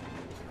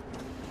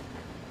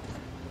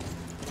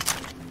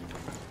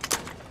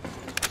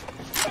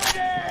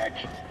 Medic!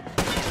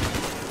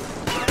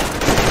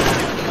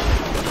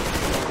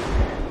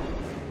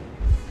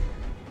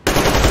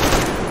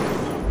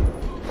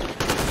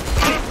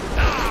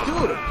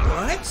 Dude,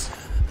 what?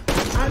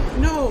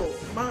 No,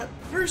 my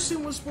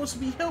person was supposed to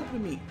be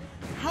helping me.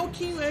 How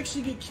can you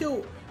actually get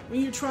killed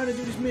when you're trying to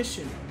do this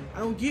mission? I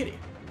don't get it.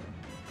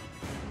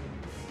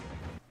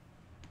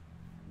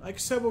 Like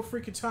several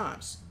freaking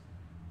times.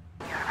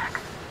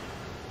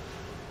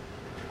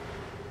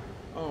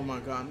 Oh my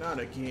god, not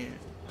again.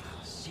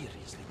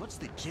 Seriously, what's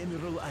the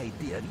general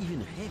idea of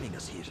even having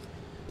us here?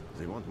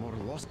 They want more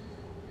lost.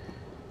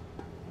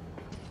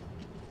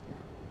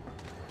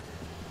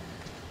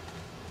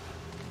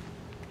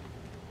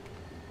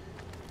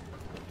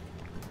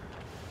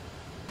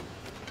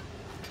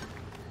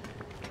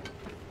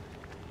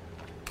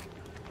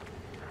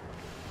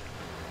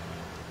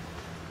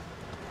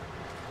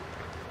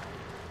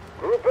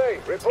 Group A,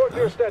 report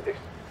your status.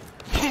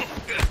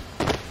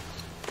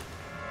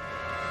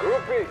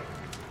 Group B,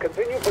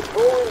 continue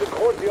patrolling the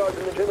courtyard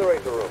in the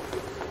generator room.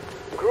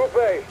 Group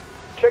A,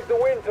 check the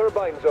wind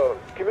turbine zone.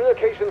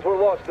 Communications were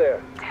lost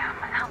there. Damn,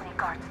 how many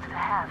guards do they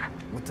have?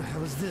 What the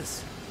hell is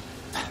this?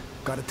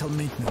 Gotta tell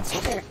maintenance.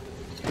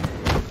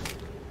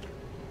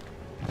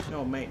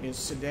 No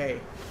maintenance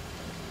today.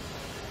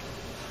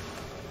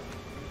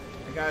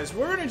 Hey guys,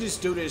 we're gonna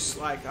just do this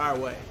like our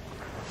way.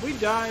 We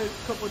die a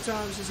couple of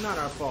times, it's not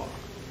our fault.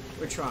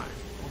 We're trying.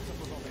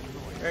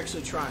 We're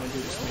actually trying to do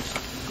this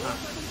mission. Not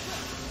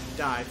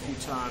die a few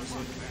times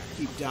and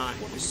keep dying.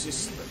 It's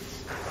just,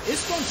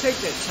 it's gonna take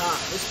that time.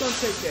 It's gonna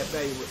take that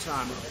valuable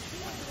time out.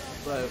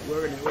 But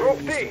we're gonna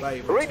use the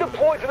valuable time.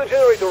 Redeploy to the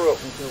generator room.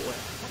 In a good way.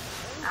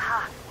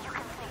 Aha, you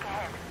can sneak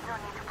ahead. No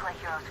need to play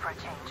heroes for a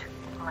change.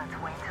 Let's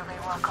wait till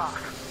they walk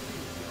off.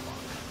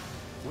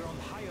 We're on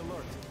high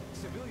alert.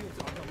 Civilians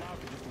aren't allowed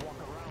to just walk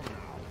around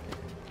now.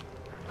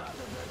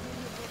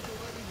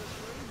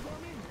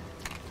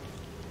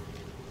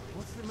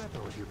 What's the matter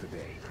with you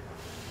today?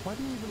 Why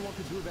do you even want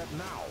to do that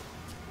now?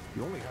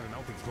 You only had an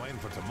outing planned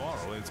for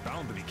tomorrow, and it's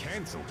bound to be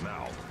cancelled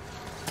now.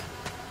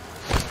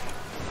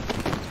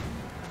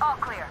 All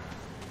clear.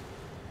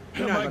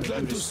 Am I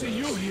glad to see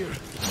you here?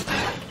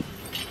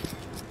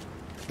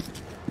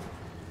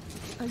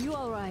 Are you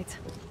alright?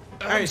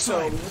 Alright,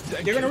 so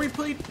they're gonna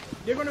repeat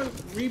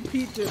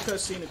the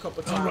cutscene a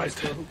couple times, Alright.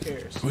 so who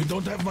cares? We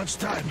don't have much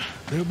time.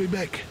 They'll be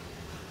back.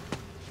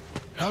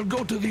 I'll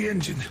go to the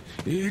engine.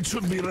 It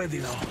should be ready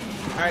now.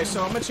 Alright,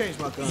 so I'm gonna change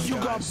my gun. You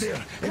guys. go up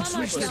there and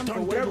switch the For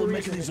whatever turntable reason,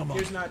 mechanism on.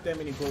 there's not that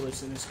many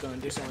bullets in this gun.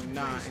 There's only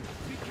 9. I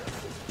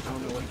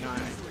don't know what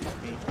 9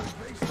 means.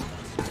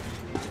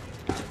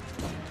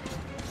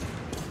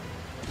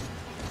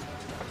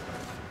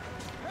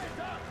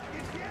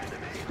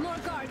 More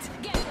guards,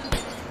 get them!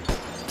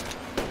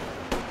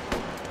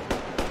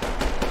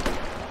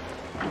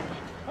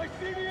 I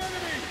see the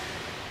enemy!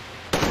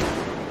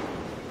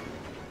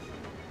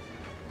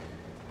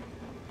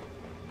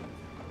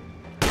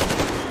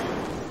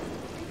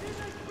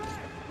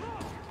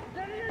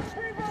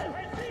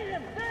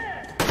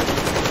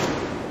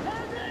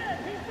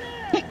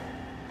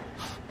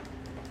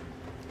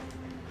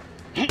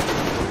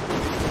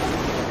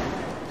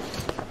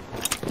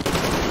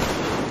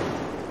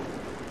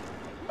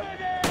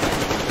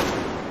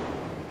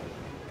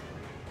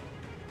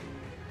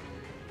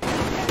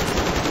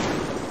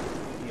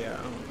 Yeah,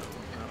 I don't know.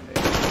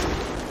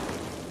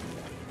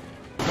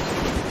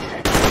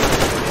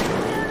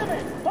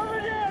 Over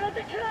there, at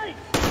the crate!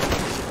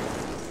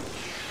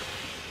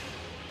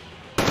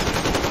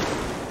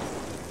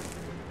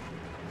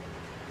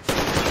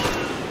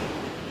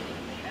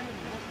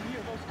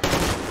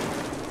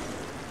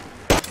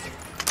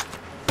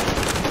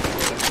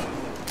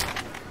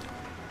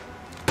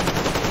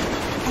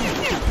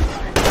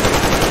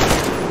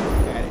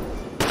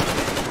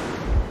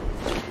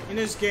 In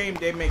this game,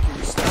 they make you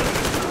restart.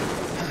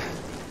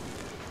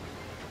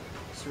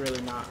 It's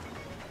really not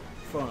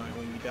fun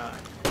when you die.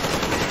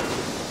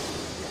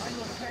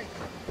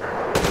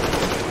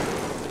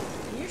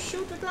 Can you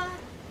shoot the guy?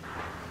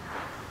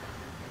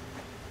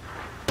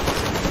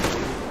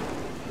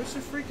 Where's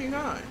the freaking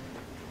eye?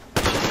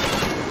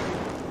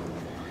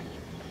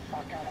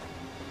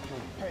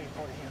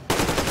 for him.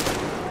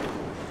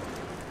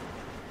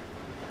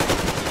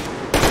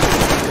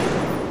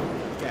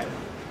 Got it.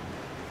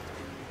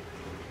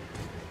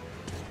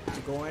 Is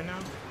it going now?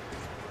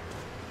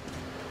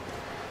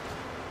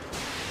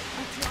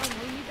 Artyom,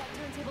 we need that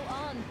turntable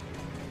on.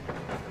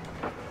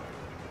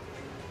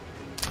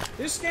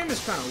 This game is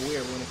kind of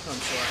weird when it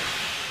comes to like.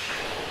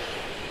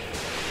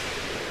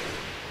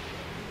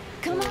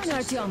 Come on,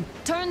 Artyom.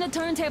 Turn the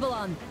turntable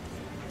on.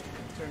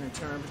 Turn the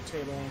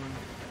turntable on.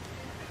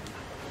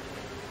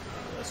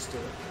 Let's do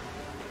it.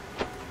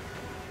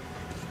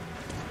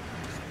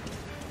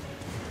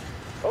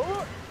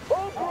 Alert!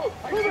 All group,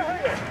 move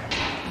ahead!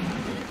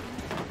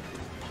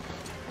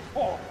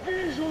 Oh,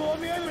 visual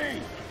on the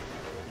enemy!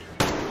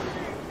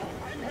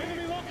 I'm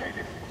enemy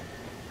located!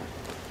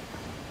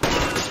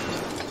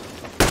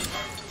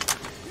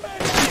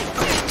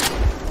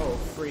 Oh,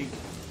 freak.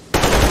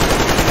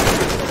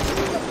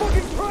 The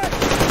fucking track!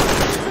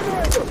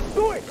 Incinerator!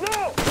 Do it,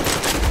 now!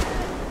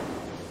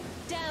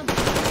 Damn.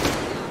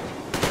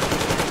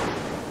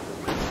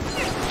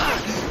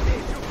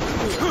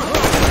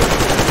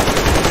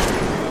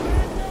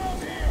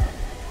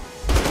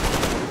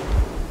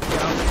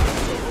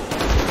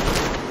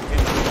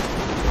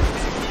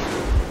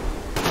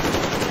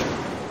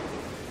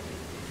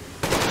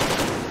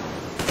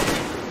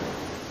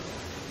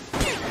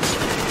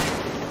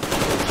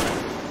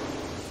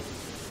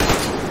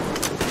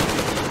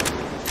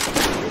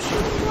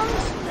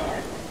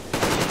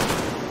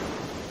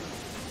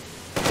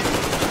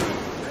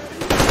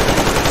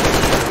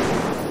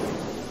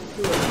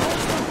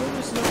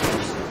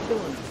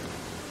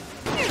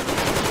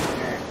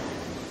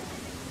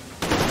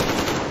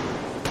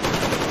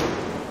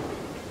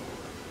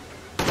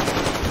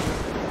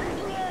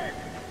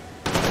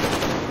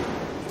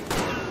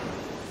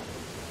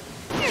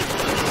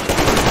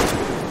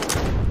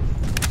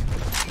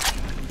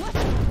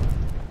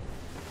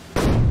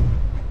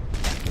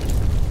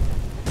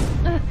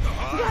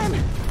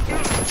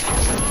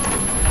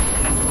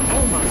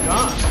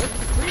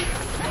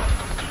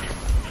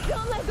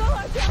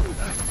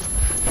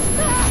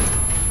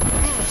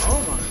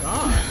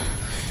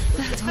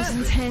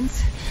 Intense.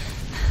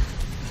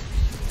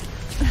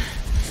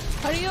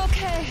 Are you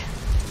okay?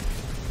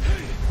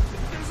 Hey,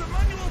 there's a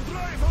manual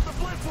drive on the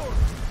platform.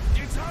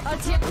 It's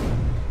hard to Artyom.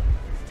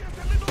 just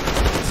a little.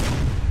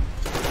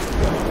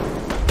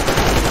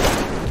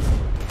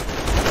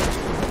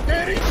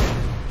 Daddy!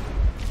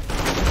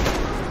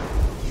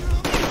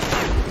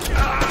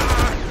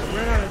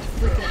 Ran out of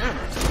freaking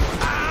ammo.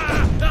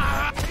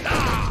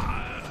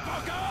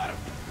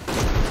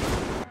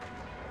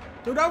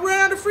 Dude, I ran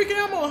out of freaking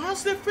ammo.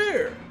 How's that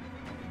fair?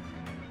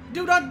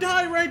 Dude, I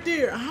died right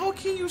there. How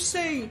can you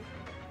say...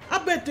 I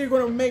bet they're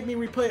gonna make me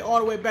replay all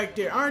the way back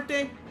there, aren't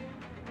they?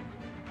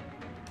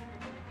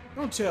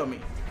 Don't tell me.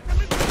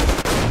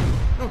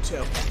 Don't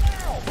tell me.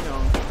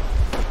 No.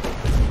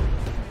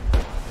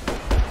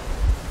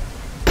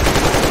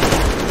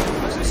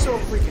 This is so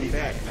freaking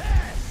bad. It's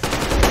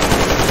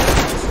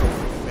so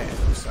freaking bad.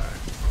 I'm sorry.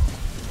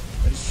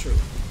 But it's true.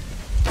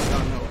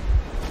 Y'all know it.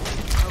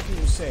 How can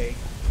you say...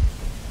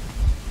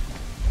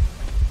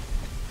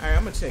 Alright,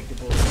 I'm gonna take the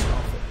bullets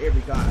off of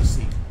every guy I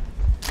see.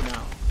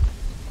 Now,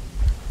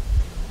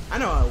 I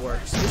know how it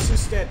works. It's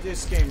just that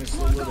this game is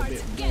a little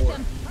bit more.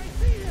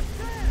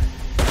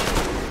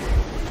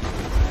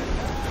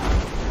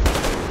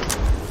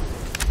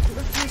 Dude, I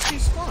can't see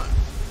spawn.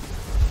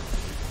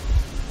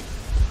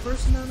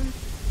 Person on it?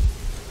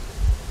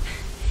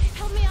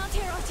 Help me out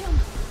here, Artyom.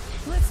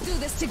 Let's do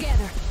this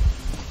together.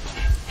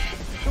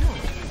 Come on.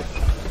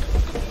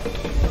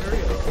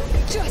 Hurry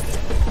up. Just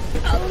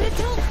a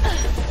little.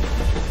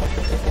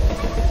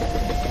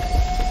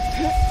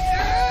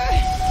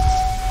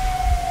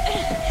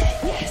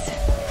 Yes.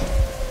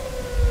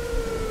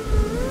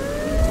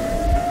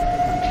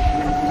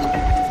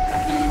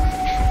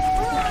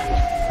 Run!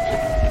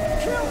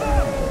 Kill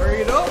them! Hurry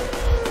it up.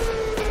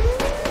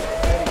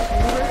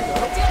 Hurry it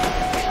up.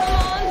 Come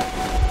on!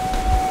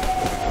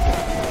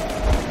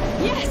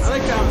 Yes! I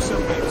like how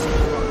some games are.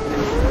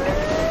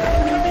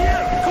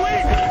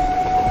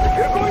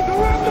 You're going to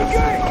ram the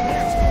gate!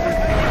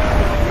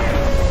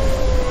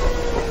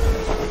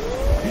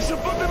 You should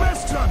put the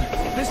masks on.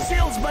 The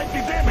seals might be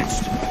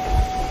damaged.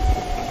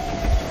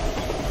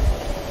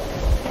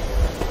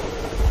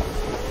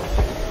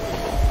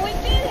 We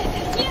did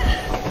it!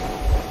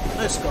 Yeah!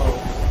 Let's go.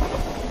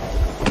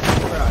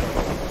 Right.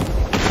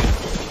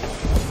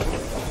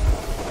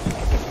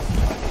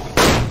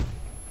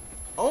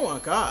 Oh my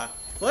god.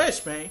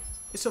 Flashbang?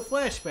 It's a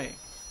flashbang.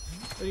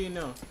 What do you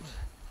know?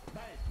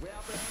 We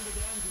apprehended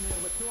the engineer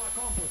with 2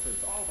 accomplices.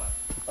 Over.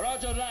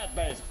 Roger that,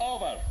 base.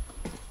 Over.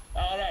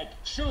 All right,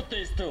 shoot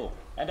these 2.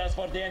 And as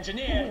for the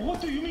engineer...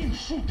 What do you mean,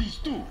 shoot these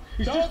 2?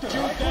 Don't you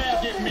dare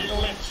give me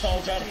lip,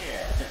 soldier.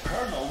 The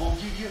Colonel will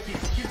give you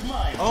his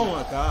mind. Oh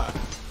my god.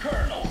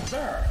 Colonel,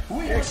 sir,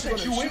 we have a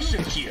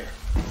situation here.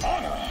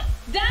 Anna!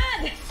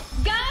 Dad!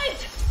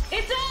 Guys!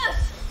 It's us!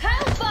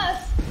 Help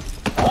us!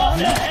 What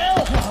the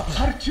hell?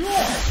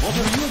 Artyom, what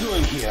are you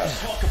doing here?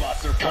 Talk about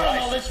surprise.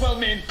 Colonel, this will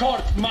mean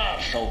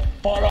court-martial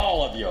for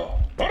all of you.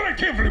 All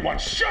right, everyone,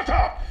 shut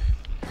up!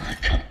 I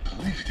can't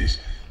believe this.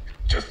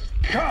 Just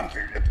can't.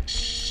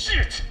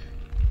 Shit!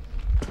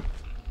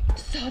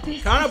 So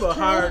this Kind is of a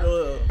true? hard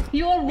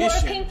You're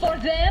mission. working for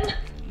them?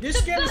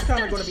 This game is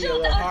kind of going to be a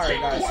little hard,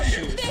 guys, to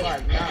shoot. It's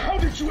like, How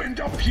did you end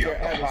up here?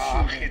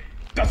 It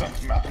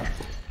doesn't matter.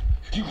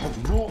 You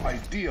have no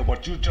idea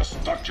what you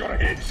just stuck your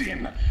heads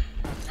in.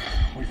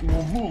 We've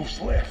no moves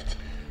left.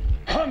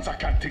 Hansa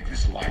can't take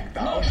this lying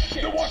down. No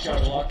shit, The Watchers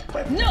Sherlock. won't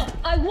let No,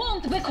 I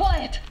won't be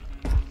quiet.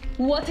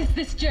 What is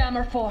this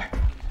jammer for?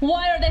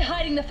 Why are they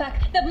hiding the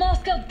fact that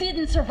Moscow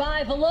didn't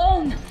survive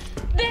alone?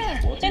 There,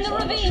 What in is the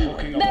Anna ravine,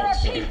 talking there about, are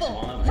sir?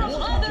 people It's from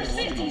one of other the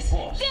cities,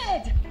 boss.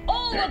 dead.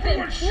 All of them,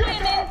 Everyone shut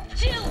women, up.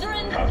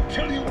 children. I'll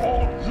tell you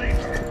all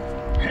later.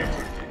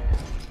 Everything.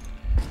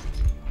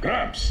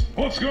 Gramps,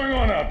 what's going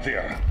on out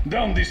there?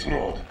 Down this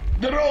road.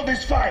 The road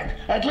is fine,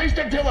 at least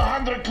until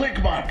 100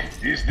 click mark.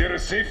 Is there a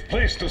safe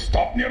place to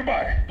stop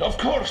nearby? Of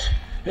course.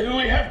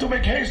 We have to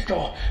make haste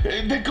though.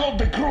 They called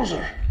the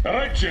cruiser. All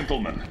right,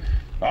 gentlemen.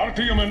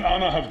 Artyom and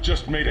Anna have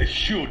just made a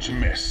huge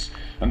mess,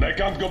 and they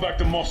can't go back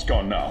to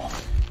Moscow now.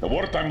 The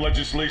wartime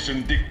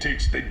legislation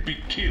dictates they'd be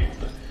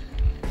killed.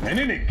 In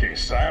any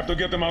case, I have to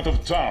get them out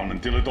of town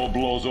until it all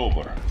blows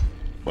over.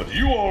 But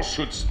you all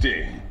should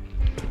stay.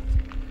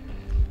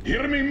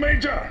 Hear me,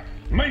 Major?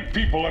 My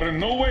people are in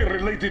no way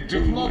related to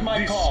It's not my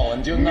this call,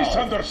 and you know it.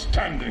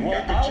 misunderstanding Well,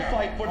 at the I'll jam.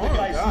 fight for the Oh,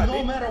 guys God,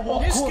 no matter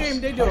what. This Of course. game,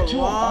 they do a Artyom,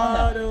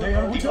 lot Anna, of they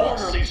are the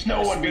talks. orderlies,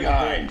 no one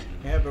behind.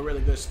 They have a really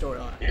good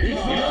storyline.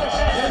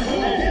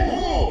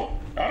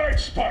 All right,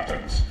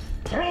 Spartans.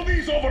 Throw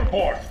these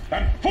overboard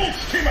and full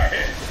steam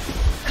ahead.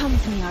 Come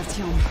with me,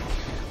 Artyom.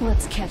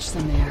 Let's catch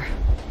them there.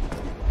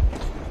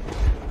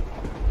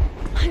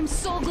 I'm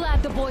so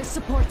glad the boys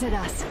supported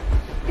us.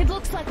 It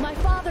looks like my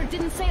father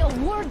didn't say a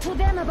word to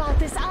them about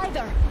this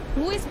either.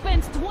 We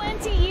spent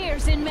 20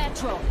 years in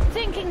Metro,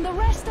 thinking the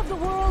rest of the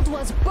world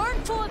was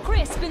burnt to a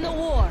crisp in the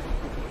war.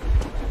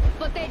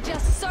 But they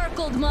just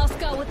circled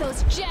Moscow with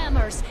those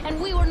jammers, and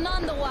we were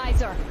none the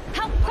wiser.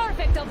 How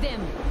perfect of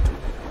them!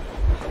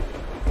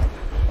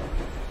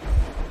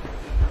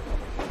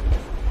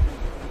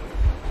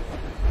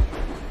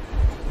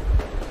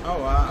 Oh,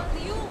 wow.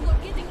 You were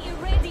getting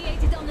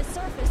irradiated on the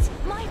surface.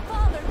 My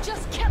father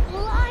just kept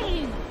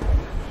lying.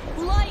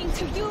 Lying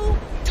to you,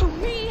 to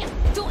me,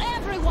 to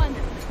everyone.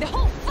 The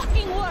whole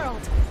fucking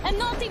world. And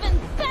not even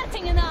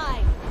batting an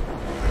eye.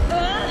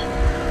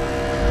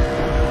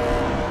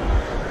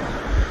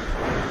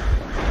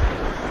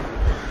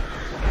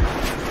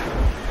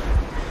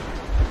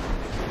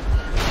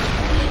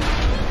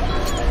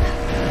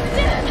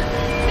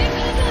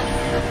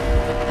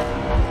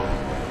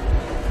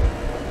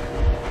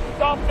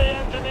 Stop the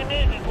engine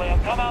immediately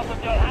and come out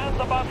with your hands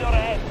above your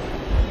head.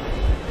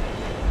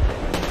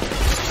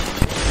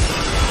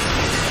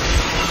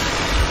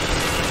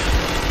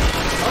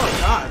 Oh,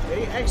 God.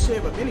 They actually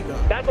have a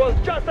minigun. That was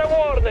just a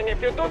warning.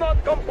 If you do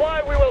not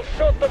comply, we will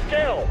shoot to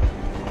kill.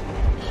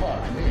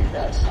 Fuck me,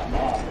 that's some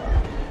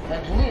armor.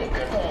 And look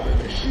at all the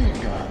machine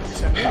guns.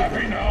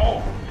 Happy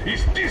now?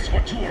 Is this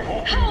what you were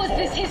hoping How is for?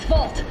 this his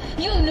fault?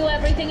 You knew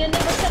everything and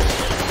never said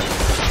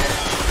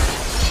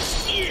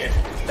Shit!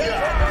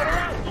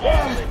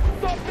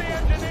 Stop the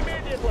engine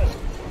immediately.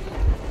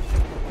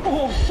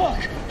 Oh, fuck!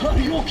 Are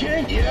you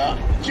okay? Yeah,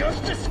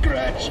 just a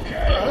scratch.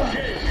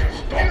 Okay,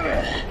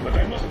 stop. But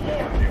I must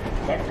warn you,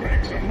 our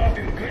brakes are not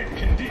in great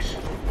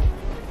condition.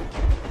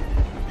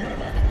 Get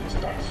back and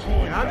start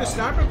slowing Now the down.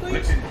 sniper, please?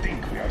 Let them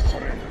think we are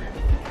surrendering.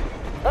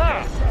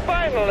 Ah,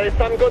 finally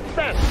some good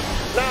sense.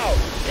 Now,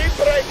 keep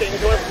braking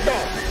to a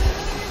stop.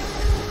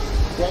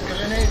 Well,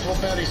 grenades will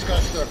barely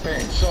scratch their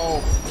paint,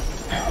 so...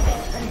 How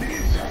about from the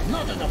inside?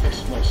 Not enough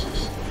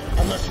explosives.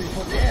 Unless we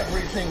put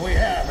everything we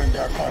have in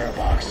their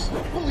firebox.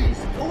 Please,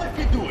 let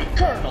me do it,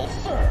 Colonel,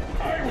 sir.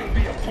 I will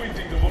be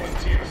appointing the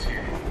volunteers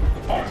here.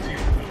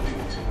 Artyom will do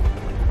it.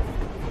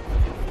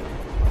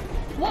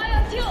 Why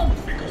Artyom?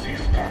 Because he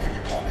started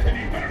it all, and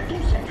he better do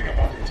something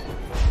about it.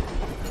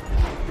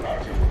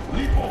 Artyom,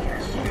 leap over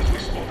as soon as we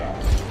slow down.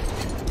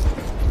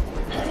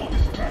 I will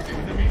distract him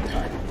in the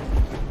meantime.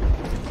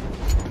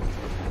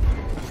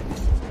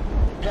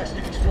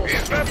 Plastic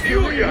explosives. Is that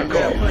you,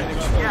 Yakov?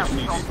 Yes,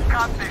 so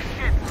cut the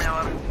shit,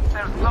 Miller.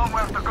 There's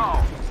nowhere to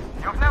go.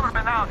 You've never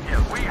been out here.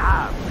 We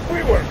have.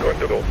 We weren't going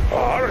to go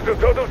far.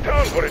 Just out of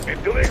town for a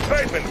bit till the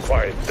excitement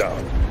quiets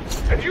down.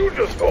 And you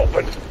just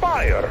opened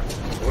fire.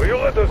 Will you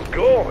let us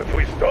go if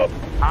we stop?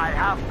 I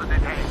have to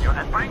detain you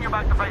and bring you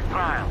back to face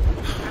trial.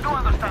 You do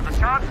understand the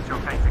charges you're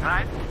facing,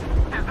 right?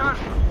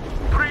 Desertion,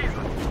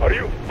 treason. Are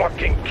you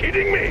fucking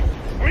kidding me?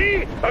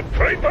 Me? A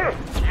traitor?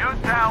 You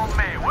tell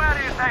me, where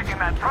are you taking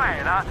that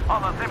train, huh?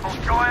 On a simple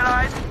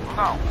joyride?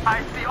 No,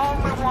 I see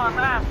only one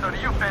answer.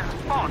 You've been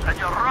spotted and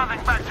you're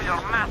running back to your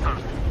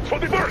masters. So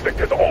the verdict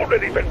has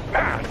already been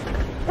passed.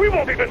 We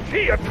won't even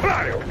see a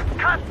trial.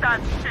 Cut that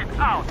shit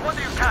out. What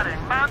are you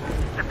carrying, man?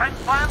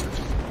 Defense plans?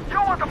 You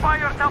want to buy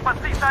yourself a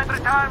seaside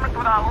retirement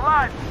without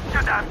life,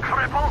 you damn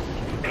cripple?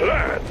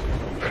 Plans?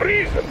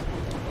 treason.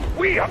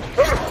 We have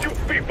served you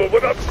people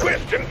without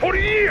question for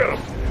years.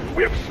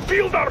 We have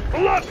spilled our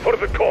blood for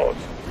the cause.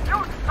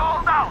 You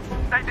sold out.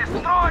 They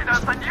destroyed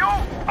us and you...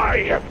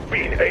 I have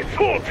been a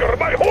soldier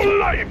my whole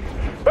life.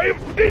 I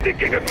have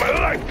dedicated my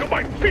life to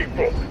my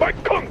people, my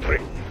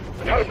country.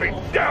 And I'll be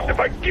damned if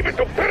I give it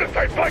to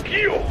parasites like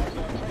you.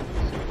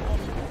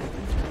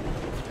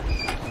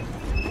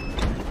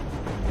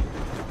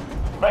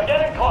 We're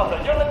getting closer.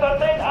 Unit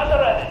 13 under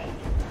ready.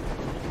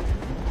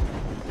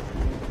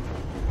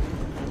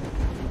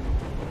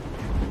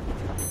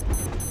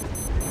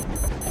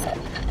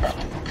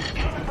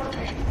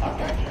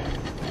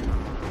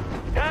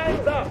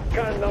 Time's up,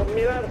 Colonel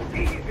Miller.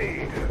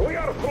 Easy. We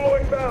are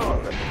slowing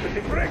down.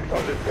 The brakes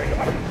on this thing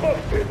are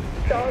busted.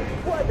 Don't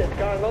sweat it,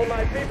 Colonel.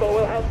 My people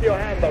will help you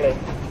handle it.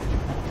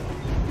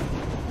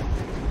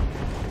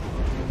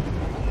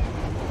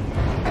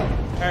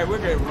 Alright, we're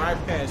getting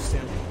right past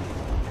him.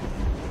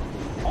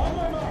 On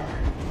my mark.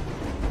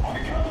 On the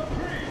count of 3.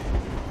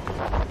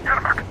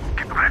 Yermak,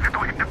 get ready to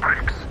hit the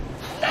brakes.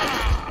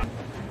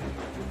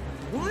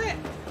 What?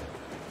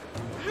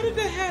 How did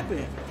that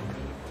happen?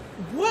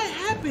 What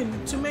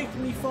happened to make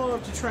me fall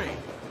off the train?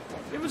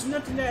 There was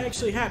nothing that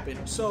actually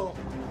happened, so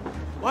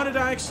why did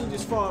I actually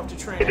just fall off the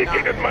train?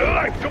 Dedicated my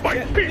life to my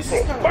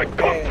people, my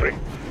country.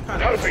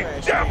 And I'll be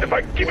damned if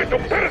I give it to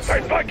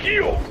parasites like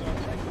you.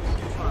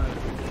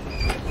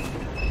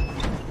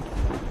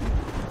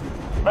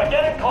 We're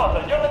getting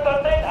closer. Unit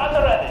 13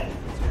 under ready.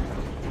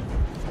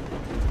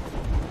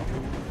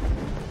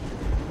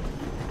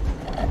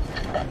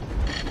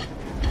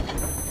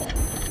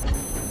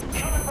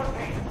 Unit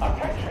 13,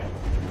 attention.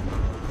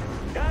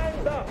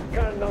 Time's up,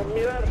 Colonel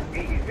Miller.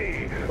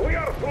 Easy. We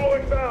are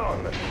slowing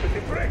down.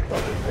 The brakes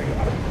on this thing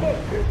are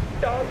busted.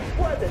 Don't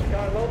sweat it,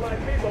 Colonel. My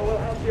people will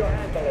help you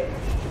handle it.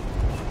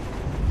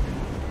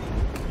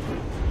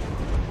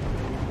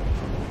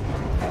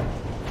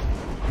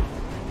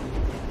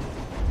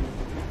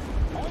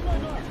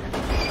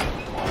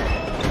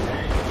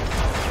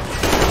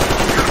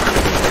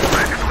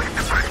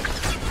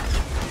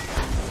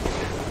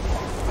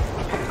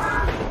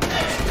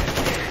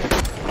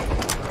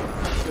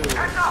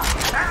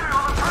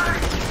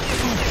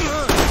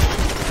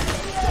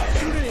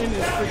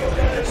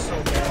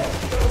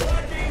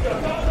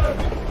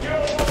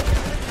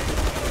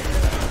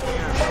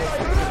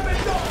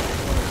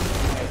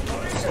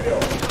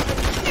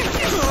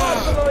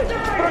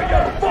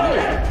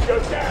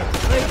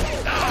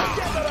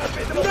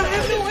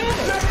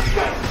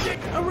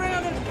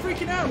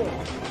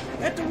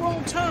 At the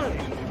wrong time.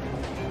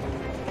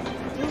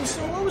 Dude,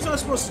 so what was I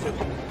supposed to do?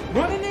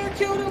 Run in there and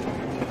kill them?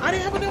 I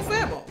didn't have enough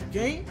ammo,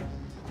 game.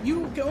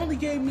 You only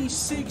gave me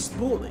 6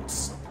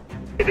 bullets.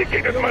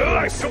 Dedicated my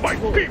life to my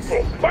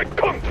people, my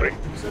country.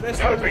 So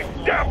that's I'll be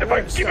damned if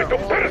I give it to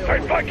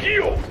parasites like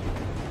you.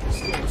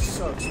 This game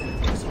sucks when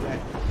it comes to that.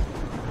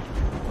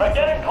 We're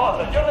getting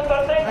closer. Unit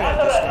 13 I got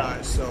under this ready.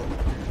 guy, so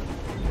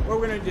what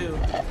we're gonna do?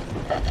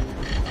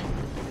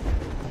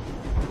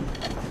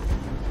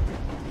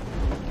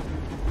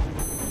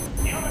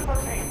 Unit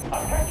 13,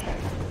 attention.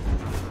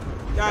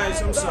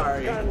 Guys, I'm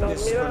sorry.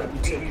 This is gonna be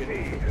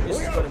taking. This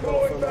is gonna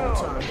go for a long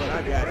time, but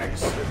I got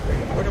this.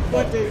 We're gonna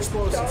put the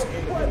explosives in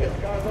the video.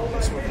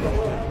 That's what we're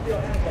gonna do.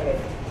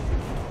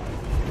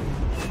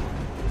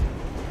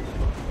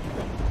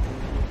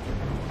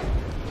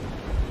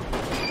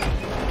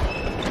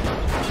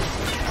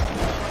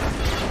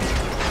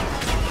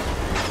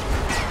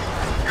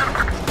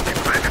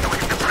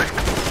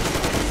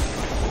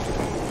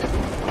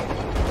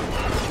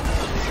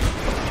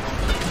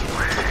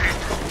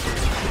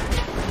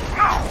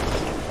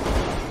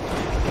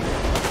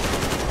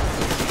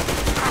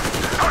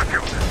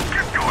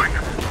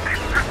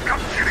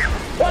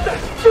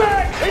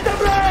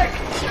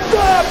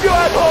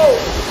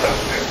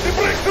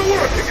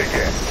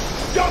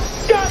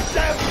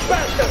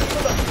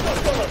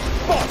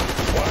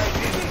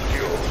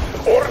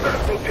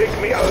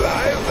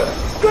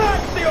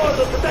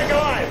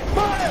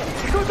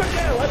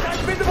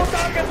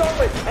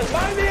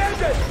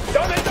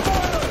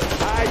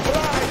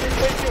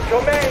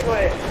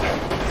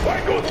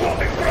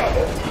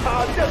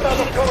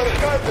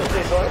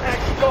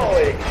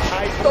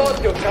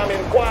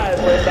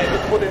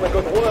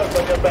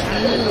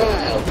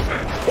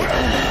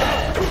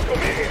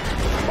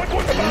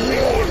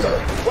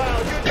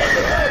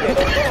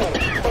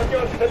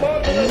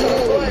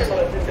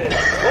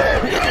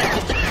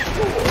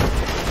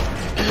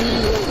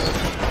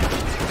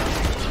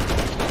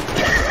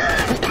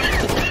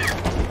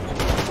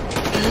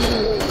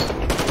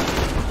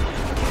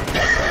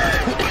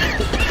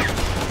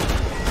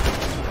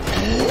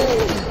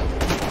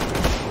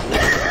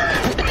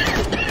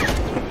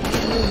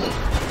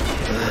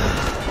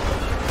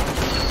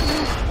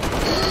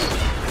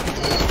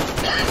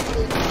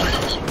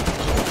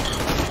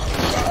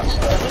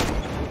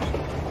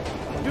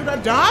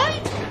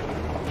 Died?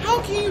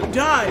 How can you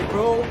die,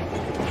 bro?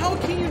 How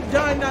can you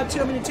die and not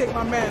tell me to take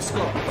my mask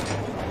off?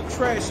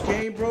 Trash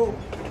game, bro.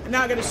 And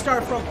now I gotta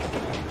start from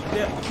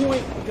the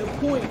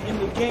point in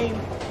the game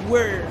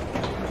where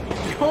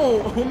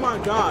Oh my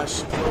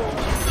gosh.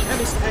 That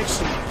is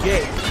actually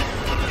gay.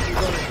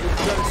 We're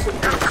gonna sit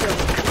there and tell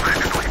them.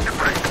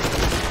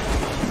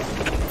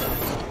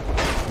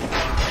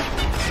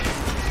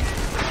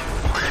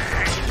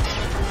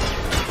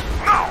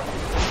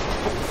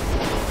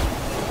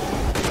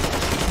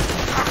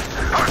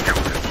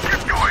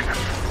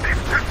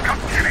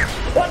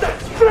 What the?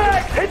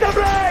 Brake! Hit the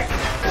brake!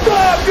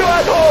 Stop, you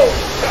asshole!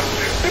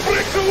 The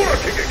brakes are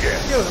working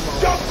again! Just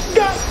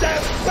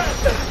goddamn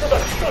bastard!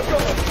 Shut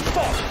your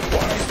fuck!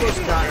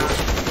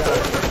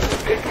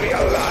 Take me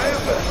alive?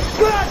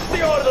 Blast the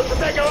orders to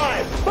take a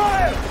line!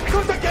 Fire!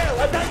 Shoot to kill!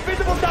 Attack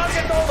visible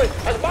targets only!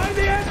 And mind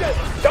the engine!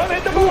 Don't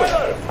hit the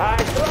boiler! I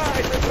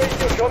tried to bring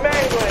you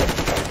humanely!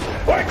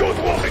 Why goes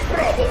Wolfing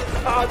Bravo?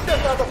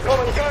 Just out of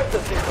common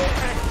courtesy to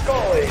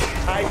ex-colleague.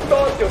 I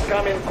thought you'd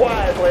come in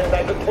quietly and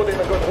I could put in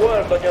a good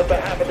word on your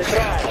behalf at the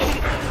trial.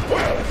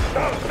 Well,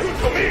 sounds good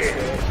to me.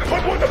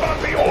 But what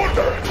about the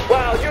order?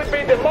 Well, you'd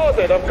be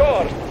demoted, of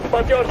course.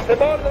 But your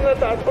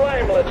subordinates are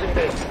blameless in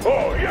this.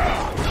 Oh,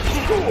 yeah.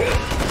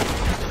 Cool.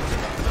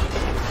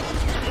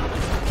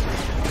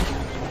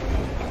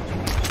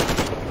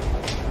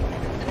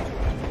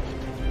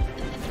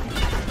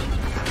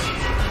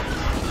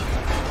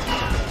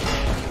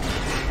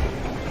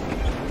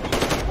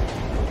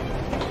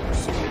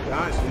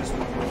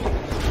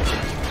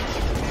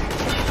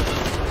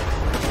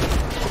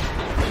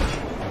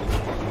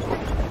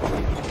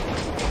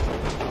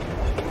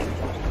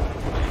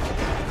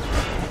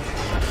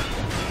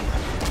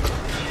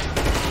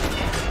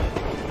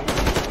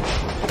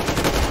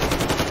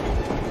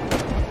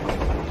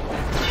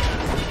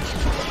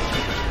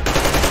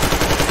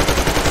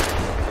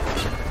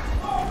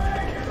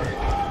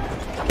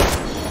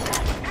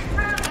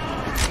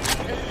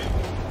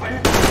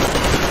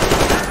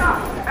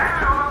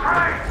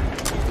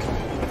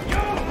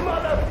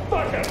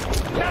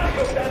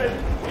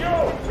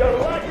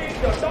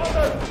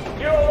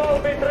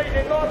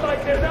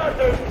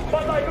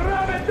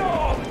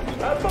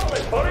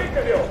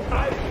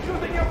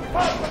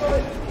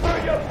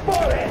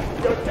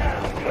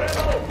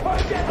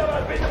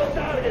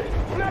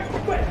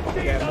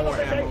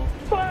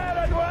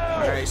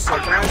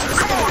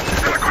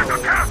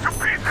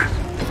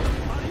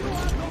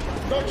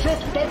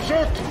 Don't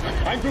shoot!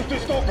 I'm just a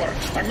stopper.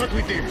 I'm not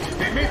with him.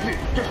 They made me.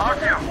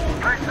 Artyom,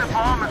 place the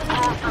bomb as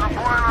close to the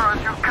boiler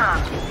as you can.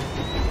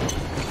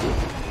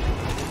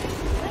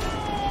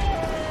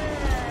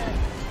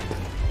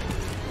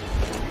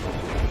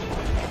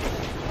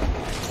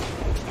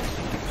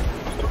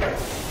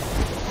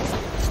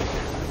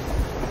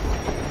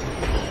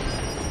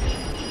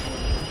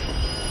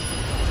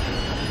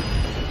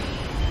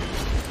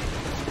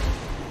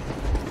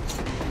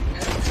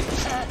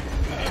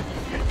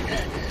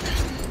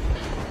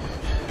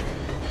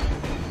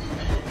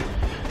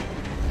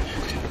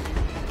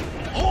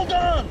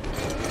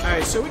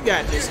 Alright, so we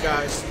got this,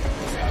 guys.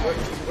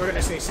 We're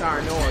gonna say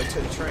sayonara to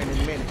the train in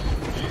a minute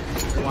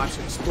and watch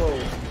it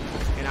explode,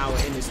 and I will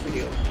end this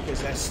video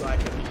because that's like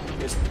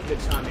it's a good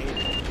time to end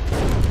it.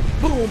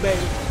 Boom,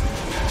 baby.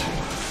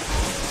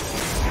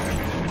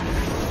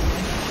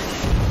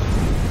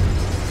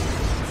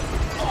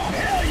 Oh,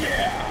 hell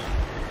yeah!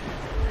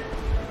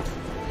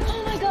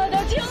 Oh my God,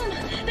 Artyom!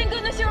 Thank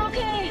goodness you're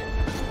okay.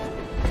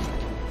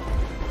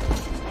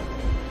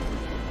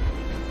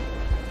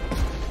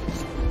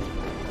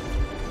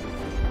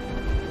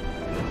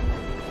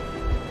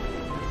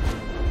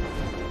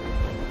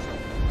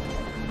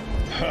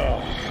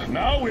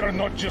 Now we are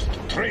not just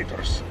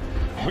traitors.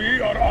 We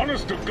are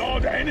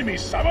honest-to-God enemy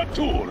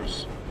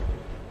saboteurs.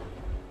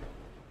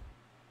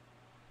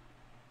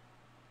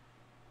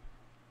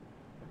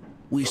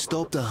 We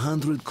stopped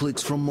 100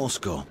 clicks from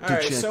Moscow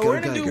to check so our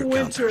we're gonna Geiger do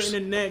winter counters.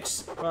 in the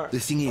next part. The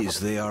thing is,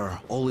 they are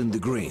all in the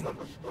green,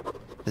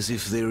 as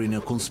if they're in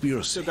a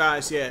conspiracy. So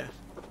guys, yeah.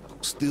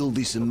 Still,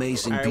 this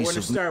amazing We're piece gonna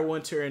of start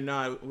winter and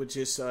not we'll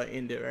just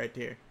end it right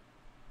there.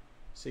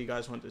 So you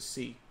guys want to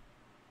see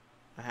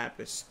what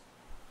happens.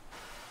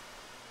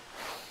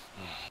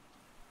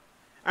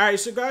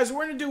 Alright, so guys,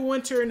 we're gonna do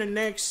winter in the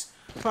next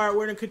part.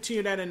 We're gonna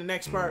continue that in the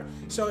next part.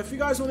 So if you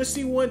guys want to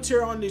see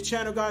winter on the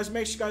channel, guys,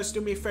 make sure you guys do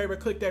me a favor,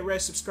 click that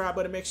red subscribe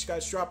button, make sure you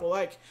guys drop a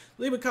like,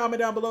 leave a comment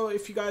down below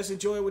if you guys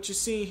enjoy what you're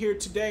seeing here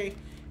today.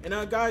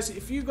 And guys,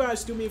 if you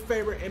guys do me a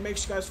favor and make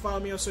sure you guys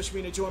follow me on social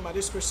media, join my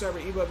Discord server,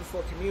 Evo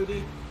Before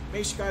Community.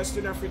 Make sure you guys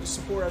do not forget to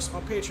support us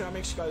on Patreon.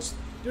 Make sure you guys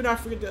do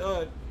not forget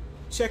to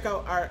check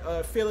out our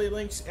affiliate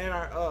links and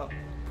our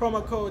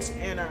promo codes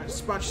and our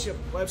sponsorship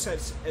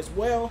websites as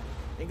well.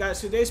 And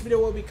guys, today's video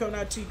will be coming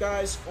out to you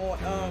guys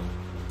on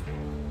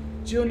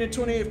June the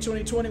 28th,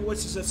 2020, which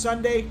is a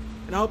Sunday.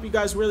 And I hope you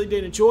guys really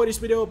did enjoy this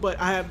video, but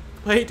I have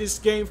played this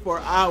game for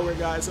an hour,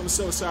 guys. I'm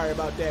so sorry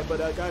about that.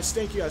 But guys,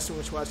 thank you guys so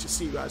much for watching.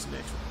 See you guys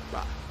next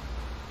one. Bye.